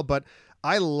very well, but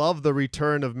I love the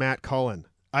return of Matt Cullen.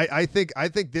 I think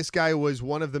this guy was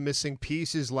one of the missing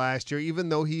pieces last year, even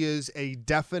though he is a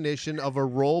definition of a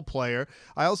role player.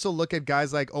 I also look at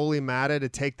guys like Olli Määttä to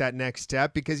take that next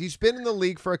step because he's been in the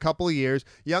league for a couple of years.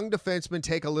 Young defensemen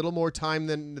take a little more time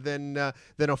than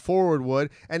a forward would,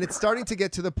 and it's starting to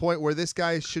get to the point where this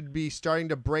guy should be starting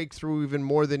to break through even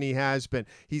more than he has been.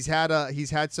 He's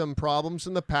had some problems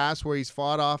in the past where he's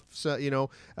fought off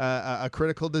a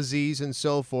critical disease and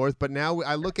so forth, but now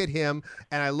I look at him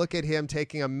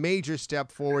taking a major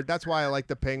step forward. That's why I like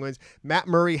the Penguins. Matt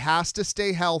Murray has to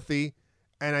stay healthy,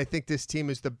 and I think this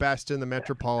team is the best in the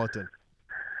Metropolitan.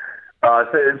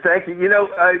 Thank you.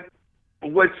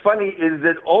 What's funny is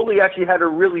that Olli actually had a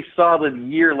really solid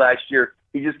year last year.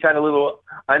 He just kind of a little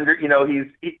under, he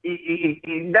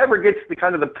never gets the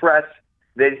kind of the press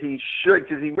that he should,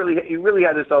 because he really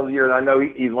had a solid year, and I know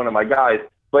he's one of my guys.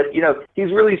 But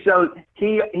he's really solid.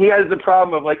 He has the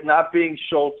problem of not being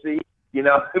Schultzy. He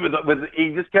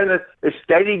just kind of a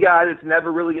steady guy that's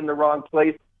never really in the wrong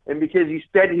place. And because he's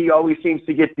steady, he always seems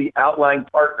to get the outlying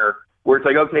partner where it's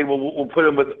like, okay, well, we'll put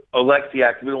him with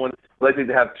Oleksiak. We don't want Oleksiak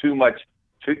to have too much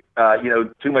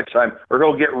time, or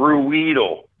he'll get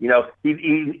Ruedel. He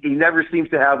never seems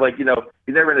to have he's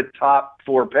never in a top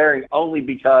 4 pairing, only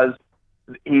because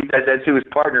that's who his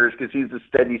partner is, because he's a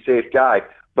steady, safe guy.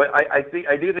 But I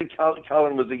do think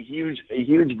Cullen was a huge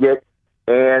get.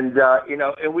 And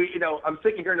I'm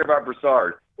sick of hearing about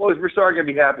Brassard. Well, is Brassard going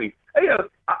to be happy?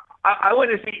 I want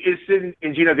to see, is Sid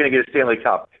and Gino going to get a Stanley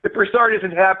Cup? If Brassard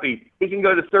isn't happy, he can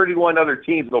go to 31 other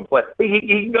teams that'll play. He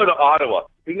can go to Ottawa.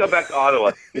 He can go back to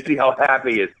Ottawa and see how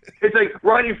happy he is. It's like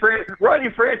Ronnie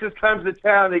Francis comes to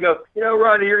town. They go,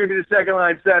 Ronnie, you're going to be the second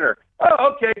line center.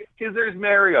 Oh, okay, because there's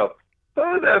Mario.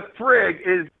 Who the frig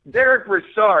is Derek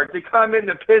Brassard to come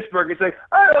into Pittsburgh and say,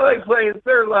 I don't like playing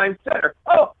third line center?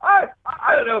 Oh, I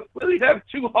don't know. We'll have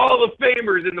 2 Hall of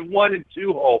Famers in the 1 and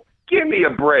 2 hole. Give me a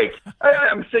break.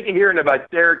 I'm sick of hearing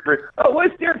about Derek Brassard. Oh,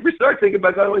 what's Derek Brassard thinking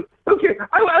about going? Okay,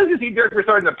 I just see Derek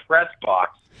Brassard in the press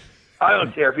box. I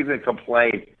don't care if he's going to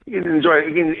complain. He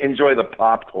can enjoy the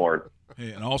popcorn.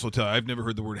 Hey, and also tell you, I've never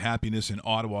heard the word happiness in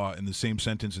Ottawa in the same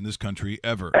sentence in this country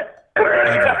ever.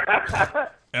 Ever.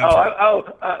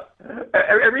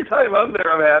 Every time I'm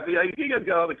there, I'm happy. You guys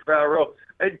got on the Crown Royal.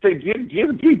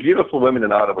 Beautiful women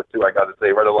in Ottawa, too, I got to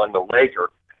say, right along the lake or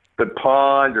the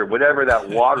pond or whatever that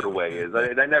waterway is.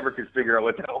 I never could figure out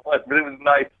what that was, but it was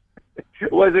nice.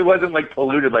 It wasn't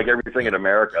polluted like everything in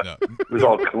America. No. It was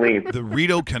all clean. The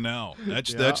Rideau Canal.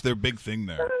 That's their big thing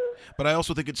there. But I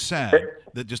also think it's sad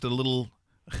that just a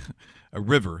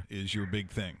river is your big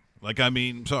thing.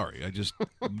 Sorry, I just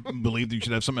believe that you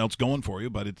should have something else going for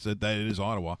you, but it is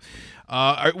Ottawa.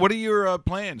 What are your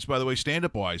plans, by the way,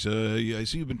 stand-up wise? I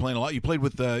see you've been playing a lot. You played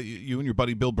with you and your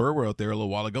buddy Bill Burr were out there a little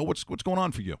while ago. What's going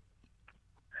on for you?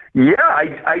 Yeah,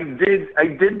 I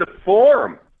did the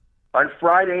Forum on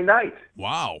Friday night.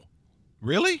 Wow,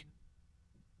 really?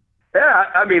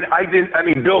 Yeah,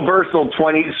 Bill Burr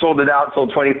sold it out,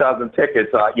 sold 20,000 tickets.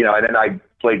 And then I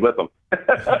played with him.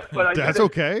 But that's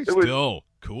okay. It was, still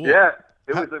cool. Yeah,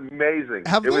 It was amazing.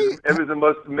 Have it was the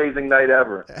most amazing night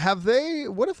ever.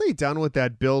 What have they done with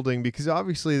that building? Because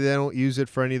obviously they don't use it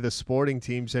for any of the sporting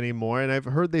teams anymore, and I've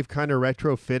heard they've kind of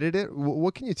retrofitted it.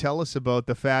 What can you tell us about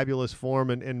the fabulous Forum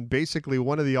and basically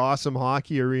one of the awesome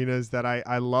hockey arenas that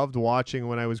I loved watching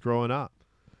when I was growing up?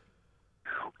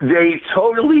 They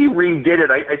totally redid it.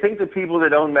 I think the people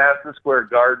that own Madison Square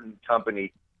Garden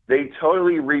Company, they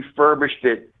totally refurbished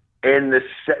it. And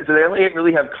so they only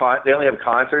really have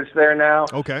concerts there now.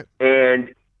 Okay.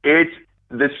 And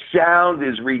the sound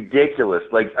is ridiculous.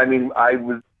 Like, I mean, I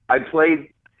played,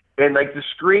 and like the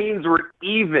screens were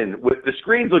even. With the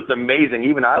screens looked amazing.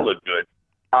 Even I looked good.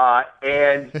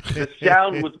 And the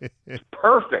sound was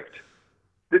perfect.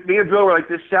 Me and Bill were like,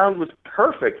 this sound was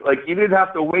perfect. Like, you didn't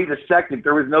have to wait a second.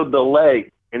 There was no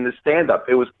delay in the stand-up.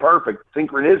 It was perfect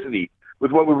synchronicity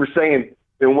with what we were saying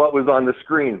and what was on the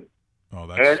screen. Oh,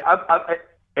 that's...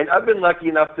 And I've been lucky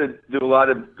enough to do a lot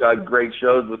of great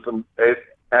shows with some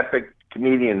epic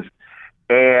comedians,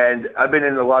 and I've been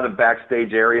in a lot of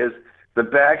backstage areas. The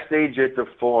backstage at the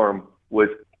Forum was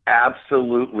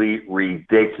absolutely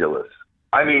ridiculous.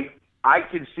 I mean, I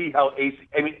could see how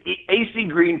AC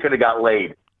Green could have got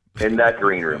laid in that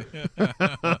green room,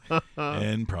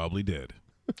 and probably did.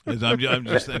 I'm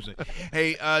just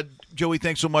hey, Joey,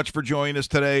 thanks so much for joining us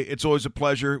today. It's always a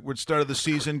pleasure. We're at the start of the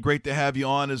season. Great to have you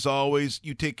on, as always.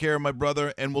 You take care, my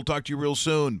brother, and we'll talk to you real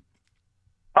soon.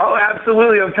 Oh,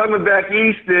 absolutely. I'm coming back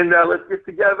east, and let's get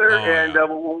together, and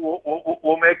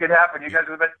we'll make it happen. You guys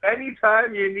are the best.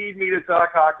 Anytime you need me to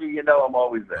talk hockey, you know I'm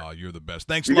always there. Oh, you're the best.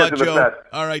 Thanks a lot, Joe.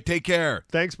 All right, take care.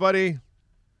 Thanks, buddy.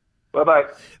 Bye-bye.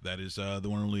 That is the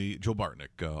one and only Joe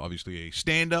Bartnick, obviously a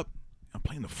stand-up. I'm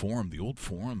playing the Forum, the old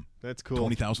Forum. That's cool.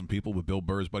 20,000 people with Bill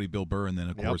Burr, his buddy Bill Burr. And then,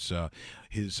 of course,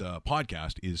 his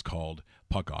podcast is called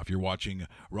Puck Off. You're watching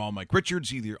Raw Mike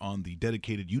Richards either on the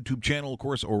dedicated YouTube channel, of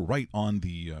course, or right on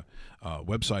the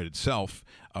website itself.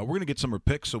 We're going to get some of our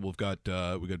picks. So we got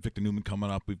Victor Newman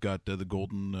coming up. We've got the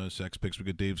Golden Sex picks. We've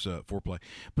got Dave's foreplay.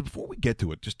 But before we get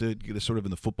to it, just to get us sort of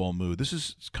in the football mood, this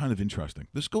is kind of interesting.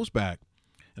 This goes back,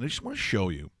 and I just want to show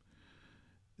you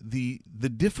the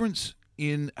difference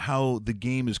in how the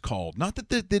game is called. Not that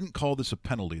they didn't call this a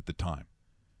penalty at the time,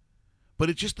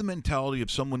 but it's just the mentality of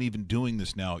someone even doing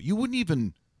this now.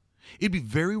 It'd be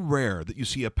very rare that you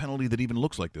see a penalty that even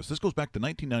looks like this. This goes back to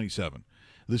 1997.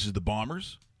 This is the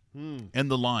Bombers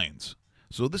and the Lions.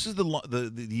 So this is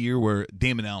the year where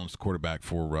Damon Allen's the quarterback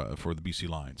for the BC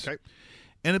Lions. Okay.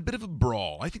 And a bit of a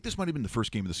brawl. I think this might have been the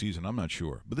first game of the season. I'm not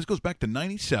sure. But this goes back to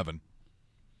 97.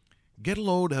 Get a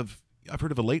load of, I've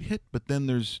heard of a late hit, but then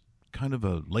there's kind of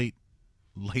a late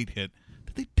hit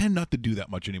that they tend not to do that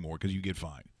much anymore because you get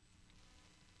fined.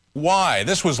 Why?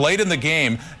 This was late in the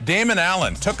game. Damon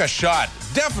Allen took a shot.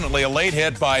 Definitely a late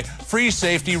hit by free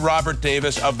safety Robert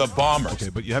Davis of the Bombers. Okay,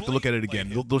 but you have to look at it again.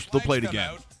 They'll play it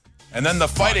again. And then the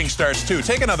fighting starts too.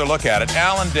 Take another look at it.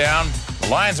 Allen down. The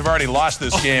Lions have already lost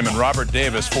this game, and Robert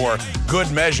Davis, for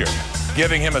good measure,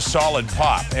 giving him a solid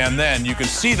pop. And then you can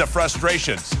see the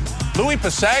frustrations. Louis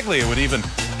Pasaglia would even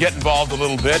get involved a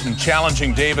little bit and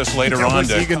challenging Davis later on What's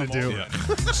to he gonna do?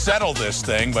 settle this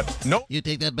thing, but no. You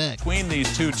take that back. Between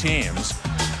these two teams,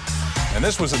 and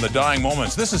this was in the dying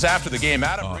moments. This is after the game.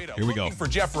 Adam Rita looking for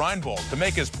Jeff Reinbold to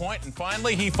make his point, and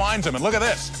finally he finds him. And look at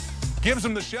this. Gives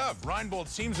him the shove. Reinbold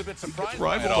seems a bit surprised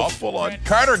by it all. Full on.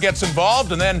 Carter gets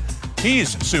involved, and then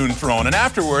he's soon thrown. And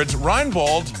afterwards,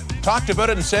 Reinbold talked about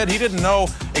it and said he didn't know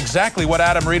exactly what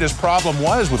Adam Rita's problem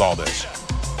was with all this.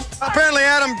 Apparently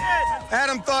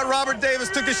Adam thought Robert Davis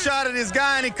took a shot at his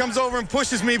guy, and he comes over and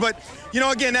pushes me. But,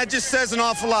 again, that just says an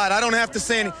awful lot. I don't have to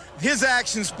say anything. His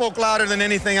actions spoke louder than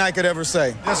anything I could ever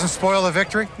say. Doesn't spoil the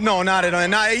victory? No, not at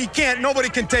all. He can't. Nobody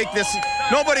can take this.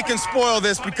 Nobody can spoil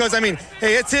this because, hey,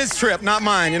 it's his trip, not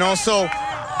mine, So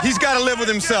he's got to live with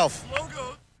himself.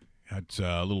 That's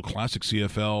a little classic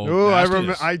CFL. Oh,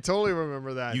 I totally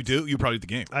remember that. You do? You're probably at the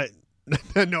game.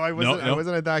 No, I wasn't. I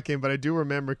wasn't at that game, but I do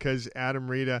remember because Adam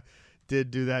Rita did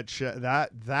do that.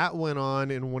 That went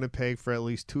on in Winnipeg for at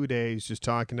least 2 days, just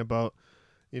talking about,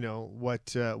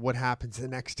 what happens the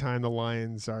next time the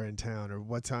Lions are in town, or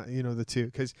what time, the two.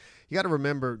 Because you got to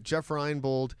remember, Jeff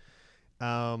Reinbold,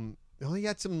 he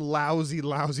had some lousy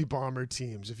Bomber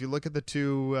teams. If you look at the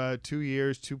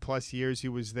 2+ years he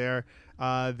was there,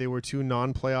 they were two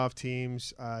non-playoff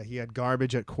teams. He had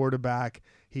garbage at quarterback.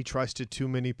 He trusted too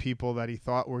many people that he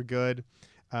thought were good.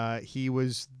 He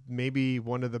was maybe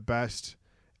one of the best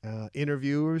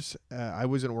interviewers. I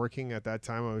wasn't working at that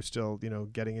time. I was still,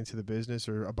 getting into the business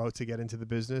or about to get into the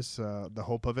business, the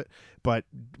hope of it. But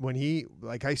when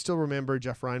I still remember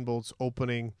Jeff Reinbold's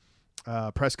opening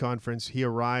press conference. He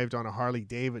arrived on a Harley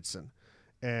Davidson,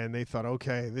 and they thought,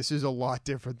 okay, this is a lot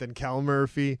different than Cal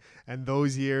Murphy and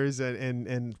those years,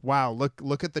 and wow,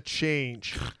 look at the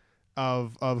change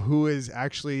of who is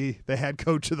actually the head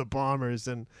coach of the Bombers.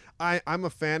 And I'm a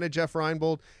fan of Jeff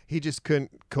Reinbold. He just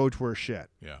couldn't coach worth shit.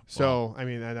 Yeah. So I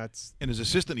mean, that's and his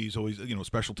assistant, he's always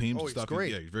special teams and he's stuff.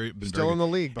 great. Yeah, he's been still very in good. the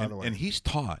league, by the way. And he's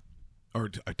taught. Well,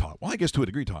 I guess to a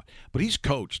degree taught, but he's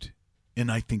coached in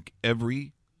I think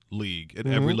every league at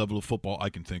every level of football I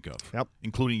can think of. Yep,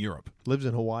 including Europe. Lives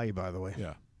in Hawaii, by the way.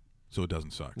 Yeah, so it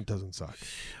doesn't suck. It doesn't suck.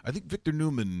 I think Victor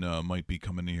Newman might be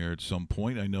coming in here at some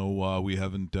point. I know we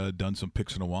haven't done some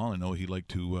picks in a while. I know he'd like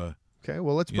to. Okay,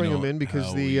 well, let's bring him in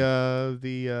because the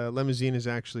limousine is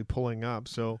actually pulling up.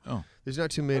 So there's not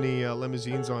too many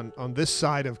limousines on this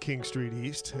side of King Street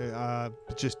East.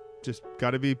 Just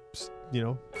got to be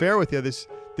fair with you. This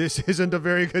isn't a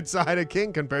very good side of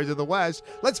King compared to the West.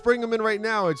 Let's bring him in right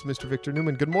now. It's Mr. Victor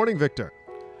Newman. Good morning, Victor.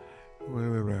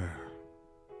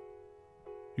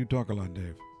 You talk a lot,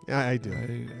 Dave. Yeah, I do.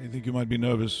 I think you might be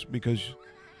nervous because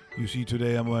you see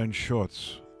today I'm wearing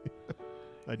shorts.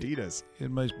 Adidas.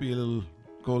 It must be a little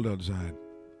cold outside.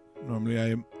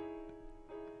 Normally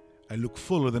I look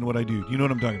fuller than what I do. You know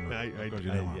what I'm talking about?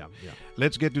 Yeah.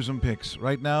 Let's get to some picks.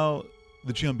 Right now,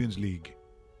 the Champions League.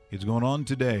 It's going on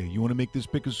today. You want to make this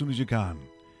pick as soon as you can.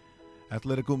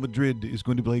 Atletico Madrid is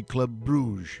going to play Club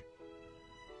Bruges.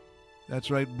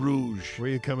 That's right, Bruges. Where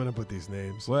are you coming up with these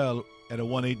names? Well, at a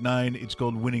 189, it's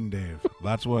called winning, Dave.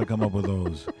 That's where I come up with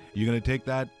those. You're going to take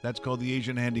that? That's called the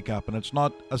Asian handicap, and it's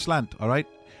not a slant, all right?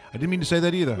 I didn't mean to say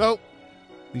that either. Nope.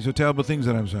 These are terrible things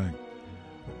that I'm saying.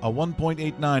 A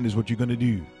 1.89 is what you're going to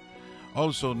do.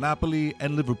 Also, Napoli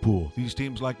and Liverpool. These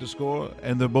teams like to score,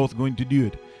 and they're both going to do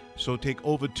it. So take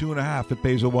over 2.5. It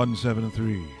pays a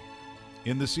 173.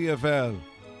 In the CFL,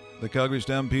 the Calgary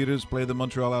Stampeders play the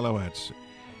Montreal Alouettes.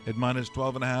 At minus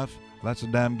 12.5, that's a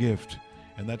damn gift.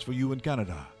 And that's for you in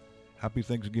Canada. Happy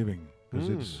Thanksgiving. Because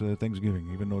it's Thanksgiving,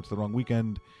 even though it's the wrong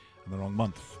weekend and the wrong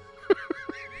month.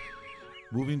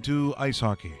 Moving to ice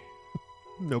hockey.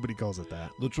 Nobody calls it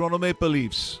that. The Toronto Maple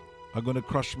Leafs are going to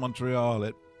crush Montreal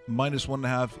at minus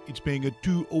 1.5. It's paying a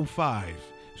 205.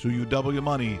 So you double your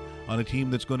money on a team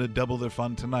that's going to double their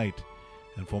fun tonight.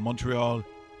 And for Montreal,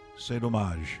 c'est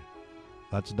dommage.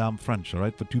 That's damn French, all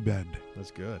right, for too bad.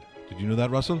 That's good. Did you know that,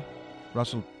 Russell?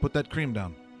 Russell, put that cream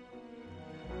down.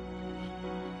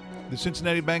 The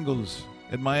Cincinnati Bengals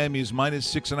at Miami is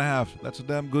minus 6.5. That's a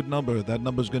damn good number. That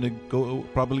number's going to go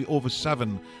probably over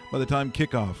 7 by the time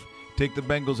kickoff. Take the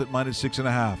Bengals at minus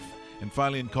 6.5. And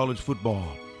finally in college football,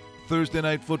 Thursday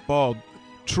night football,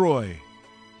 Troy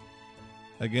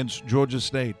against Georgia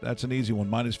State. That's an easy one.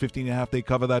 Minus 15.5. They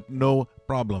cover that, no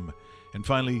problem. And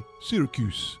finally,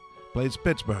 Syracuse plays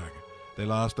Pittsburgh. They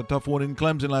lost a tough one in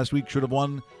Clemson last week. Should have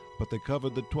won, but they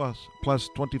covered the plus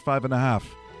 25.5.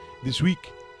 This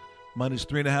week, minus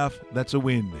 3.5. That's a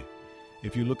win.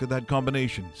 If you look at that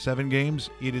combination, 7 games,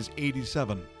 it is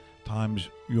 87 times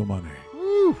your money.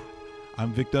 Woo.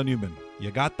 I'm Victor Newman.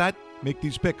 You got that? Make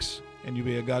these picks, and you'll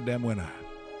be a goddamn winner.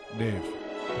 Dave.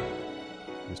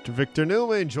 Mr. Victor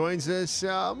Newman joins us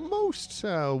most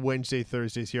Wednesday,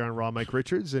 Thursdays here on Raw Mike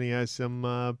Richards, and he has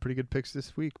some pretty good picks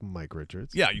this week, Mike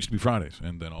Richards. Yeah, it used to be Fridays,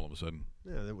 and then all of a sudden...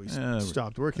 Yeah, then we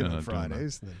stopped working on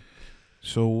Fridays. And then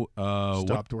so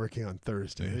stopped working on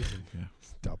Thursdays. And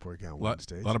stopped working on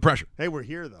Wednesdays. A lot of pressure. Hey, we're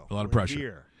here, though. A lot of pressure.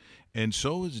 Here. And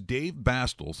so is Dave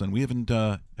Bastles, and we haven't...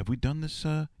 have we done this...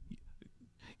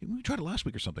 we tried it last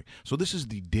week or something. So this is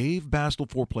the Dave Bastel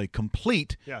foreplay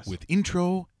complete with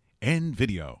intro and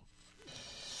video.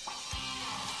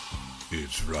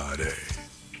 It's Friday,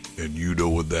 and you know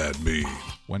what that means.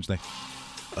 Wednesday.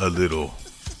 A little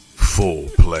full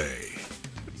play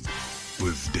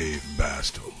with Dave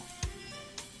Bastel.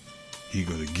 He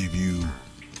gonna give you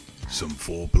some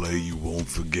full play you won't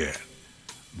forget.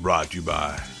 Brought to you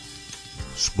by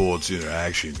Sports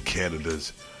Interaction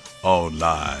Canada's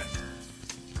online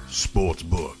sports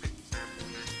book.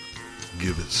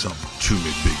 Give it something to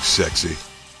me, big sexy.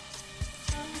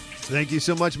 Thank you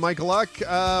so much, Mike Luck. 4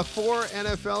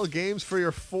 NFL games for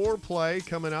your foreplay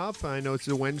coming up. I know it's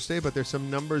a Wednesday, but there's some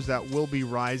numbers that will be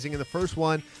rising. And the first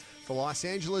one, the Los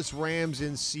Angeles Rams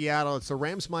in Seattle. It's the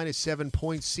Rams minus 7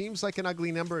 points. Seems like an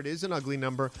ugly number. It is an ugly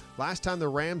number. Last time the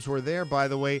Rams were there, by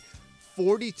the way,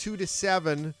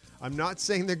 42-7. I'm not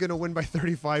saying they're going to win by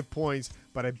 35 points,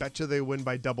 but I bet you they win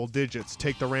by double digits.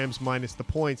 Take the Rams minus the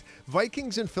points.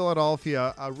 Vikings in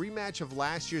Philadelphia, a rematch of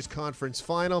last year's conference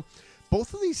final.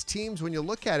 Both of these teams, when you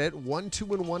look at it,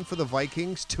 1-2-1 for the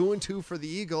Vikings, 2-2 for the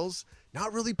Eagles.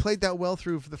 Not really played that well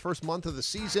through for the first month of the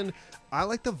season. I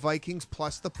like the Vikings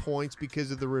plus the points because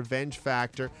of the revenge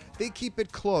factor. They keep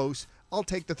it close. I'll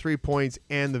take the 3 points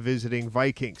and the visiting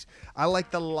Vikings. I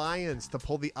like the Lions to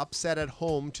pull the upset at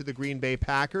home to the Green Bay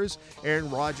Packers. Aaron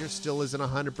Rodgers still isn't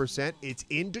 100%. It's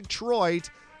in Detroit,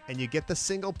 and you get the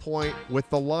single point with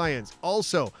the Lions.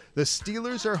 Also, the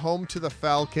Steelers are home to the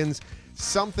Falcons.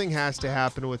 Something has to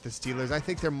happen with the Steelers. I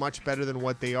think they're much better than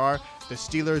what they are. The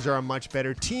Steelers are a much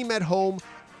better team at home.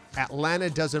 Atlanta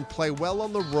doesn't play well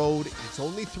on the road. It's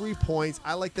only 3 points.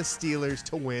 I like the Steelers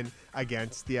to win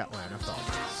against the Atlanta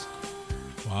Falcons.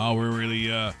 Wow, we're really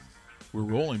we're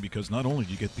rolling because not only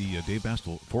do you get the Dave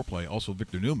Bastel foreplay, also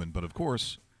Victor Newman, but of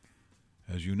course,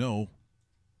 as you know,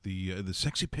 the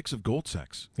sexy picks of Gold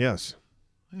Sex. Yes.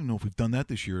 I don't know if we've done that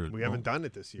this year. We haven't done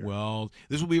it this year. Well,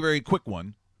 this will be a very quick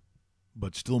one,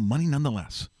 but still money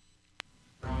nonetheless.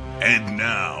 And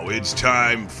now it's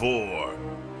time for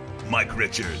Mike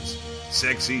Richards'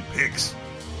 sexy picks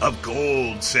of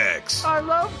Gold Sex. I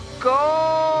love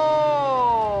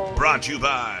gold. Brought to you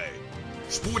by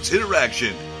Sports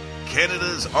Interaction,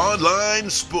 Canada's online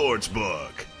sports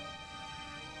book.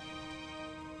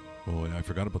 Oh, and I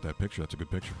forgot about that picture. That's a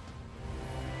good picture.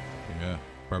 Yeah,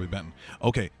 Barbie Benton.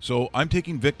 Okay, so I'm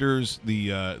taking Victor's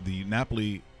the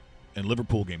Napoli and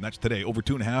Liverpool game. That's today. Over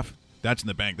 2.5. That's in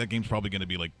the bank. That game's probably going to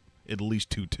be like at least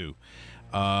 2-2.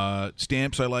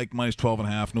 Stamps I like minus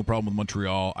 12.5. No problem with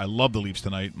Montreal. I love the Leafs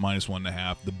tonight minus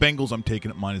 1.5. The Bengals I'm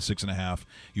taking at minus 6.5.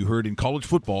 You heard in college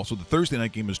football. So the Thursday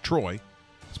night game is Troy.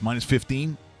 It's minus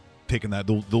 15. Taking that.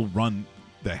 They'll run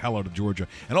the hell out of Georgia.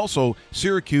 And also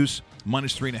Syracuse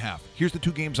minus 3.5. Here's the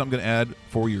two games I'm going to add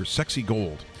for your sexy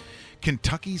gold.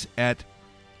 Kentucky's at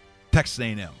Texas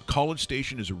A&M. College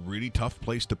Station is a really tough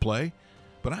place to play.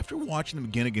 But after watching them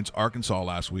again against Arkansas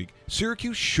last week,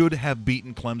 Syracuse should have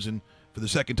beaten Clemson for the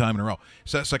second time in a row.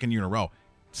 It's that second year in a row.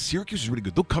 Syracuse is really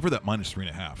good. They'll cover that minus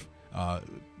 3.5.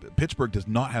 Pittsburgh does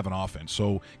not have an offense.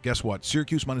 So guess what?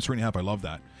 Syracuse minus 3.5. I love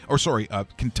that. Or sorry,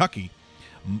 Kentucky.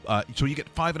 So you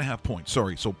get 5.5 points.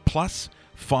 Sorry. So plus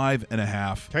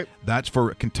 5.5. Okay. That's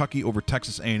for Kentucky over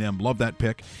Texas A&M. Love that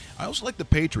pick. I also like the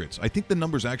Patriots. I think the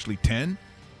number's actually 10.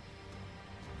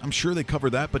 I'm sure they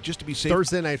cover that, but just to be safe.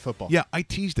 Thursday Night Football. Yeah, I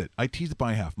teased it. I teased it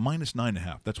by a half. Minus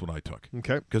 9.5. That's what I took.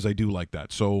 Okay. Because I do like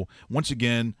that. So, once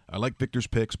again, I like Victor's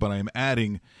picks, but I am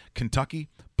adding Kentucky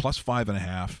plus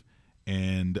 5.5,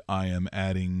 and I am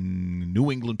adding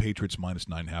New England Patriots minus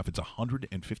 9.5. It's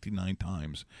 159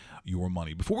 times your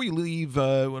money. Before we leave,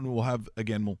 when we'll have,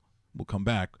 again, we'll come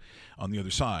back on the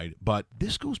other side, but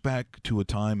this goes back to a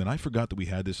time, and I forgot that we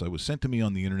had this. It was sent to me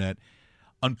on the internet.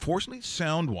 Unfortunately,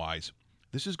 sound-wise,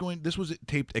 this was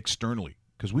taped externally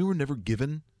because we were never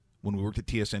given, when we worked at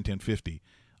TSN 1050,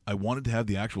 I wanted to have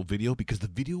the actual video because the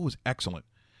video was excellent.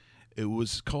 It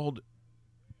was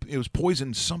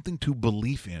Poison, Something to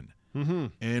Believe In. Mm-hmm.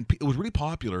 And it was really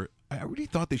popular. I really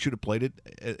thought they should have played it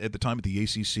at the time at the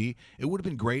ACC. It would have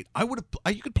been great.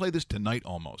 You could play this tonight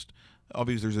almost.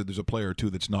 Obviously, there's a player or two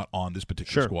that's not on this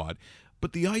particular squad.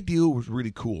 But the idea was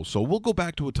really cool. So we'll go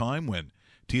back to a time when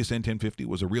TSN 1050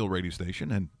 was a real radio station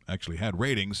and actually had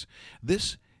ratings.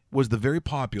 This was the very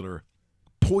popular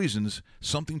Poison's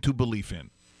Something to Believe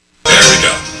In. There we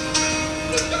go.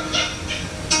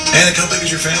 And how big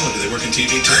is your family? Do they work in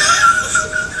TV too?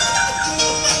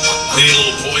 We need a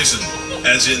little Poison,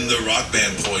 as in the rock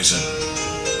band Poison.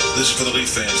 This is for the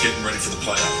Leaf fans getting ready for the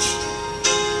playoffs.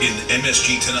 In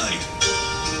MSG tonight,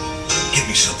 give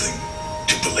me something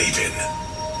to believe in.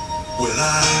 Well,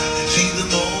 I see them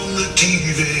on the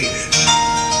TV,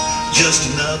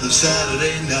 just another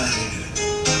Saturday night,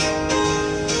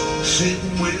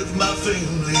 sitting with my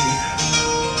family,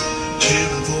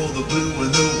 cheering for the blue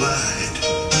and the white.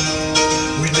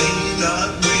 We may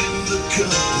not win the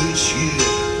cup this year,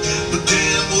 but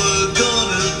damn, we're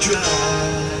gonna try.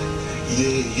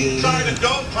 Yeah, yeah. Trying to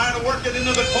go, trying to work it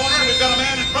into the corner. We've got a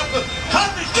man in front with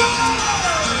Harvey.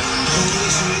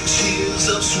 6 years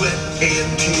of sweat and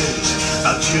tears,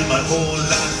 I've cheered my whole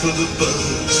life for the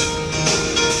Buds.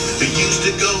 I used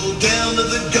to go down to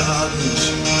the gardens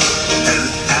and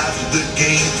after the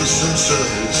game for some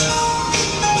suds.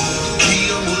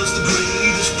 Keon was the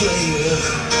greatest player.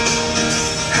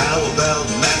 How about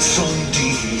Matt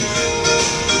Sundin?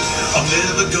 I'm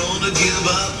never gonna give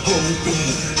up hoping,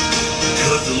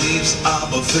 cause the Leafs are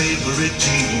my favorite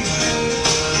team.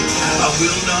 I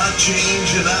will not change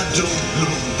and I don't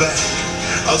look back.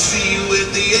 I'll see you in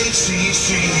the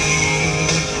ACC.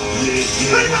 Yeah,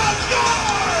 yeah.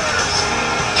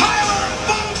 Tyler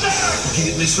Bolter!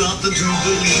 Give me something to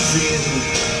believe in.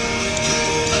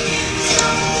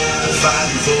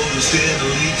 Fighting for the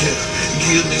Stanley Cup.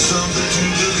 Give me something to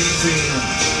believe in.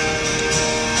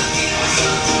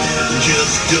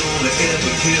 Just don't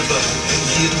ever give up.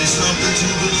 Give me something to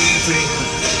believe in.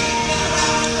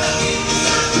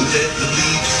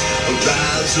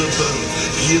 powers above,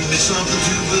 give me something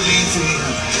to believe in.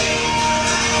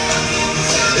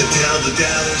 And tell the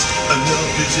doubters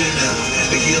enough is enough.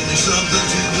 Give me something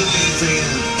to believe in.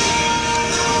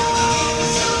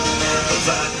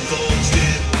 Fighting for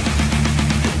instead.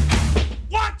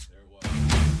 What?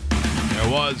 There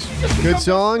was. Good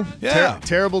song. Yeah.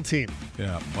 Terrible team.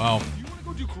 Yeah. Wow. You want to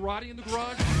go do karate in the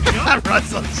garage?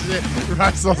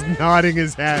 Russell's nodding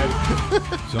his head.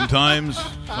 Sometimes,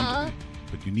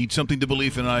 but you need something to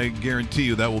believe in. I guarantee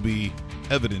you that will be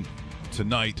evident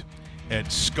tonight at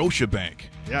Scotiabank.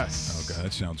 Yes. Okay,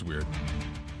 that sounds weird.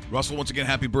 Russell, once again,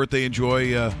 happy birthday. Enjoy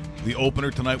the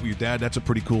opener tonight with your dad. That's a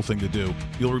pretty cool thing to do.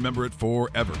 You'll remember it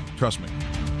forever. Trust me.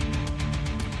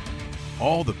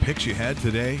 All the picks you had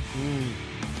today.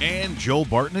 And Joe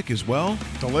Bartnick as well.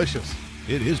 Delicious.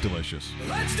 It is delicious.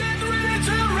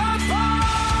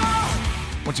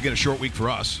 Once again, a short week for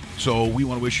us. So we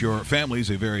want to wish your families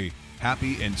a very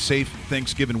happy and safe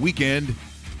Thanksgiving weekend.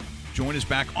 Join us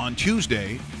back on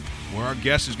Tuesday, where our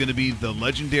guest is going to be the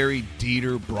legendary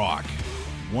Dieter Brock,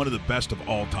 one of the best of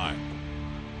all time.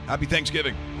 Happy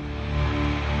Thanksgiving.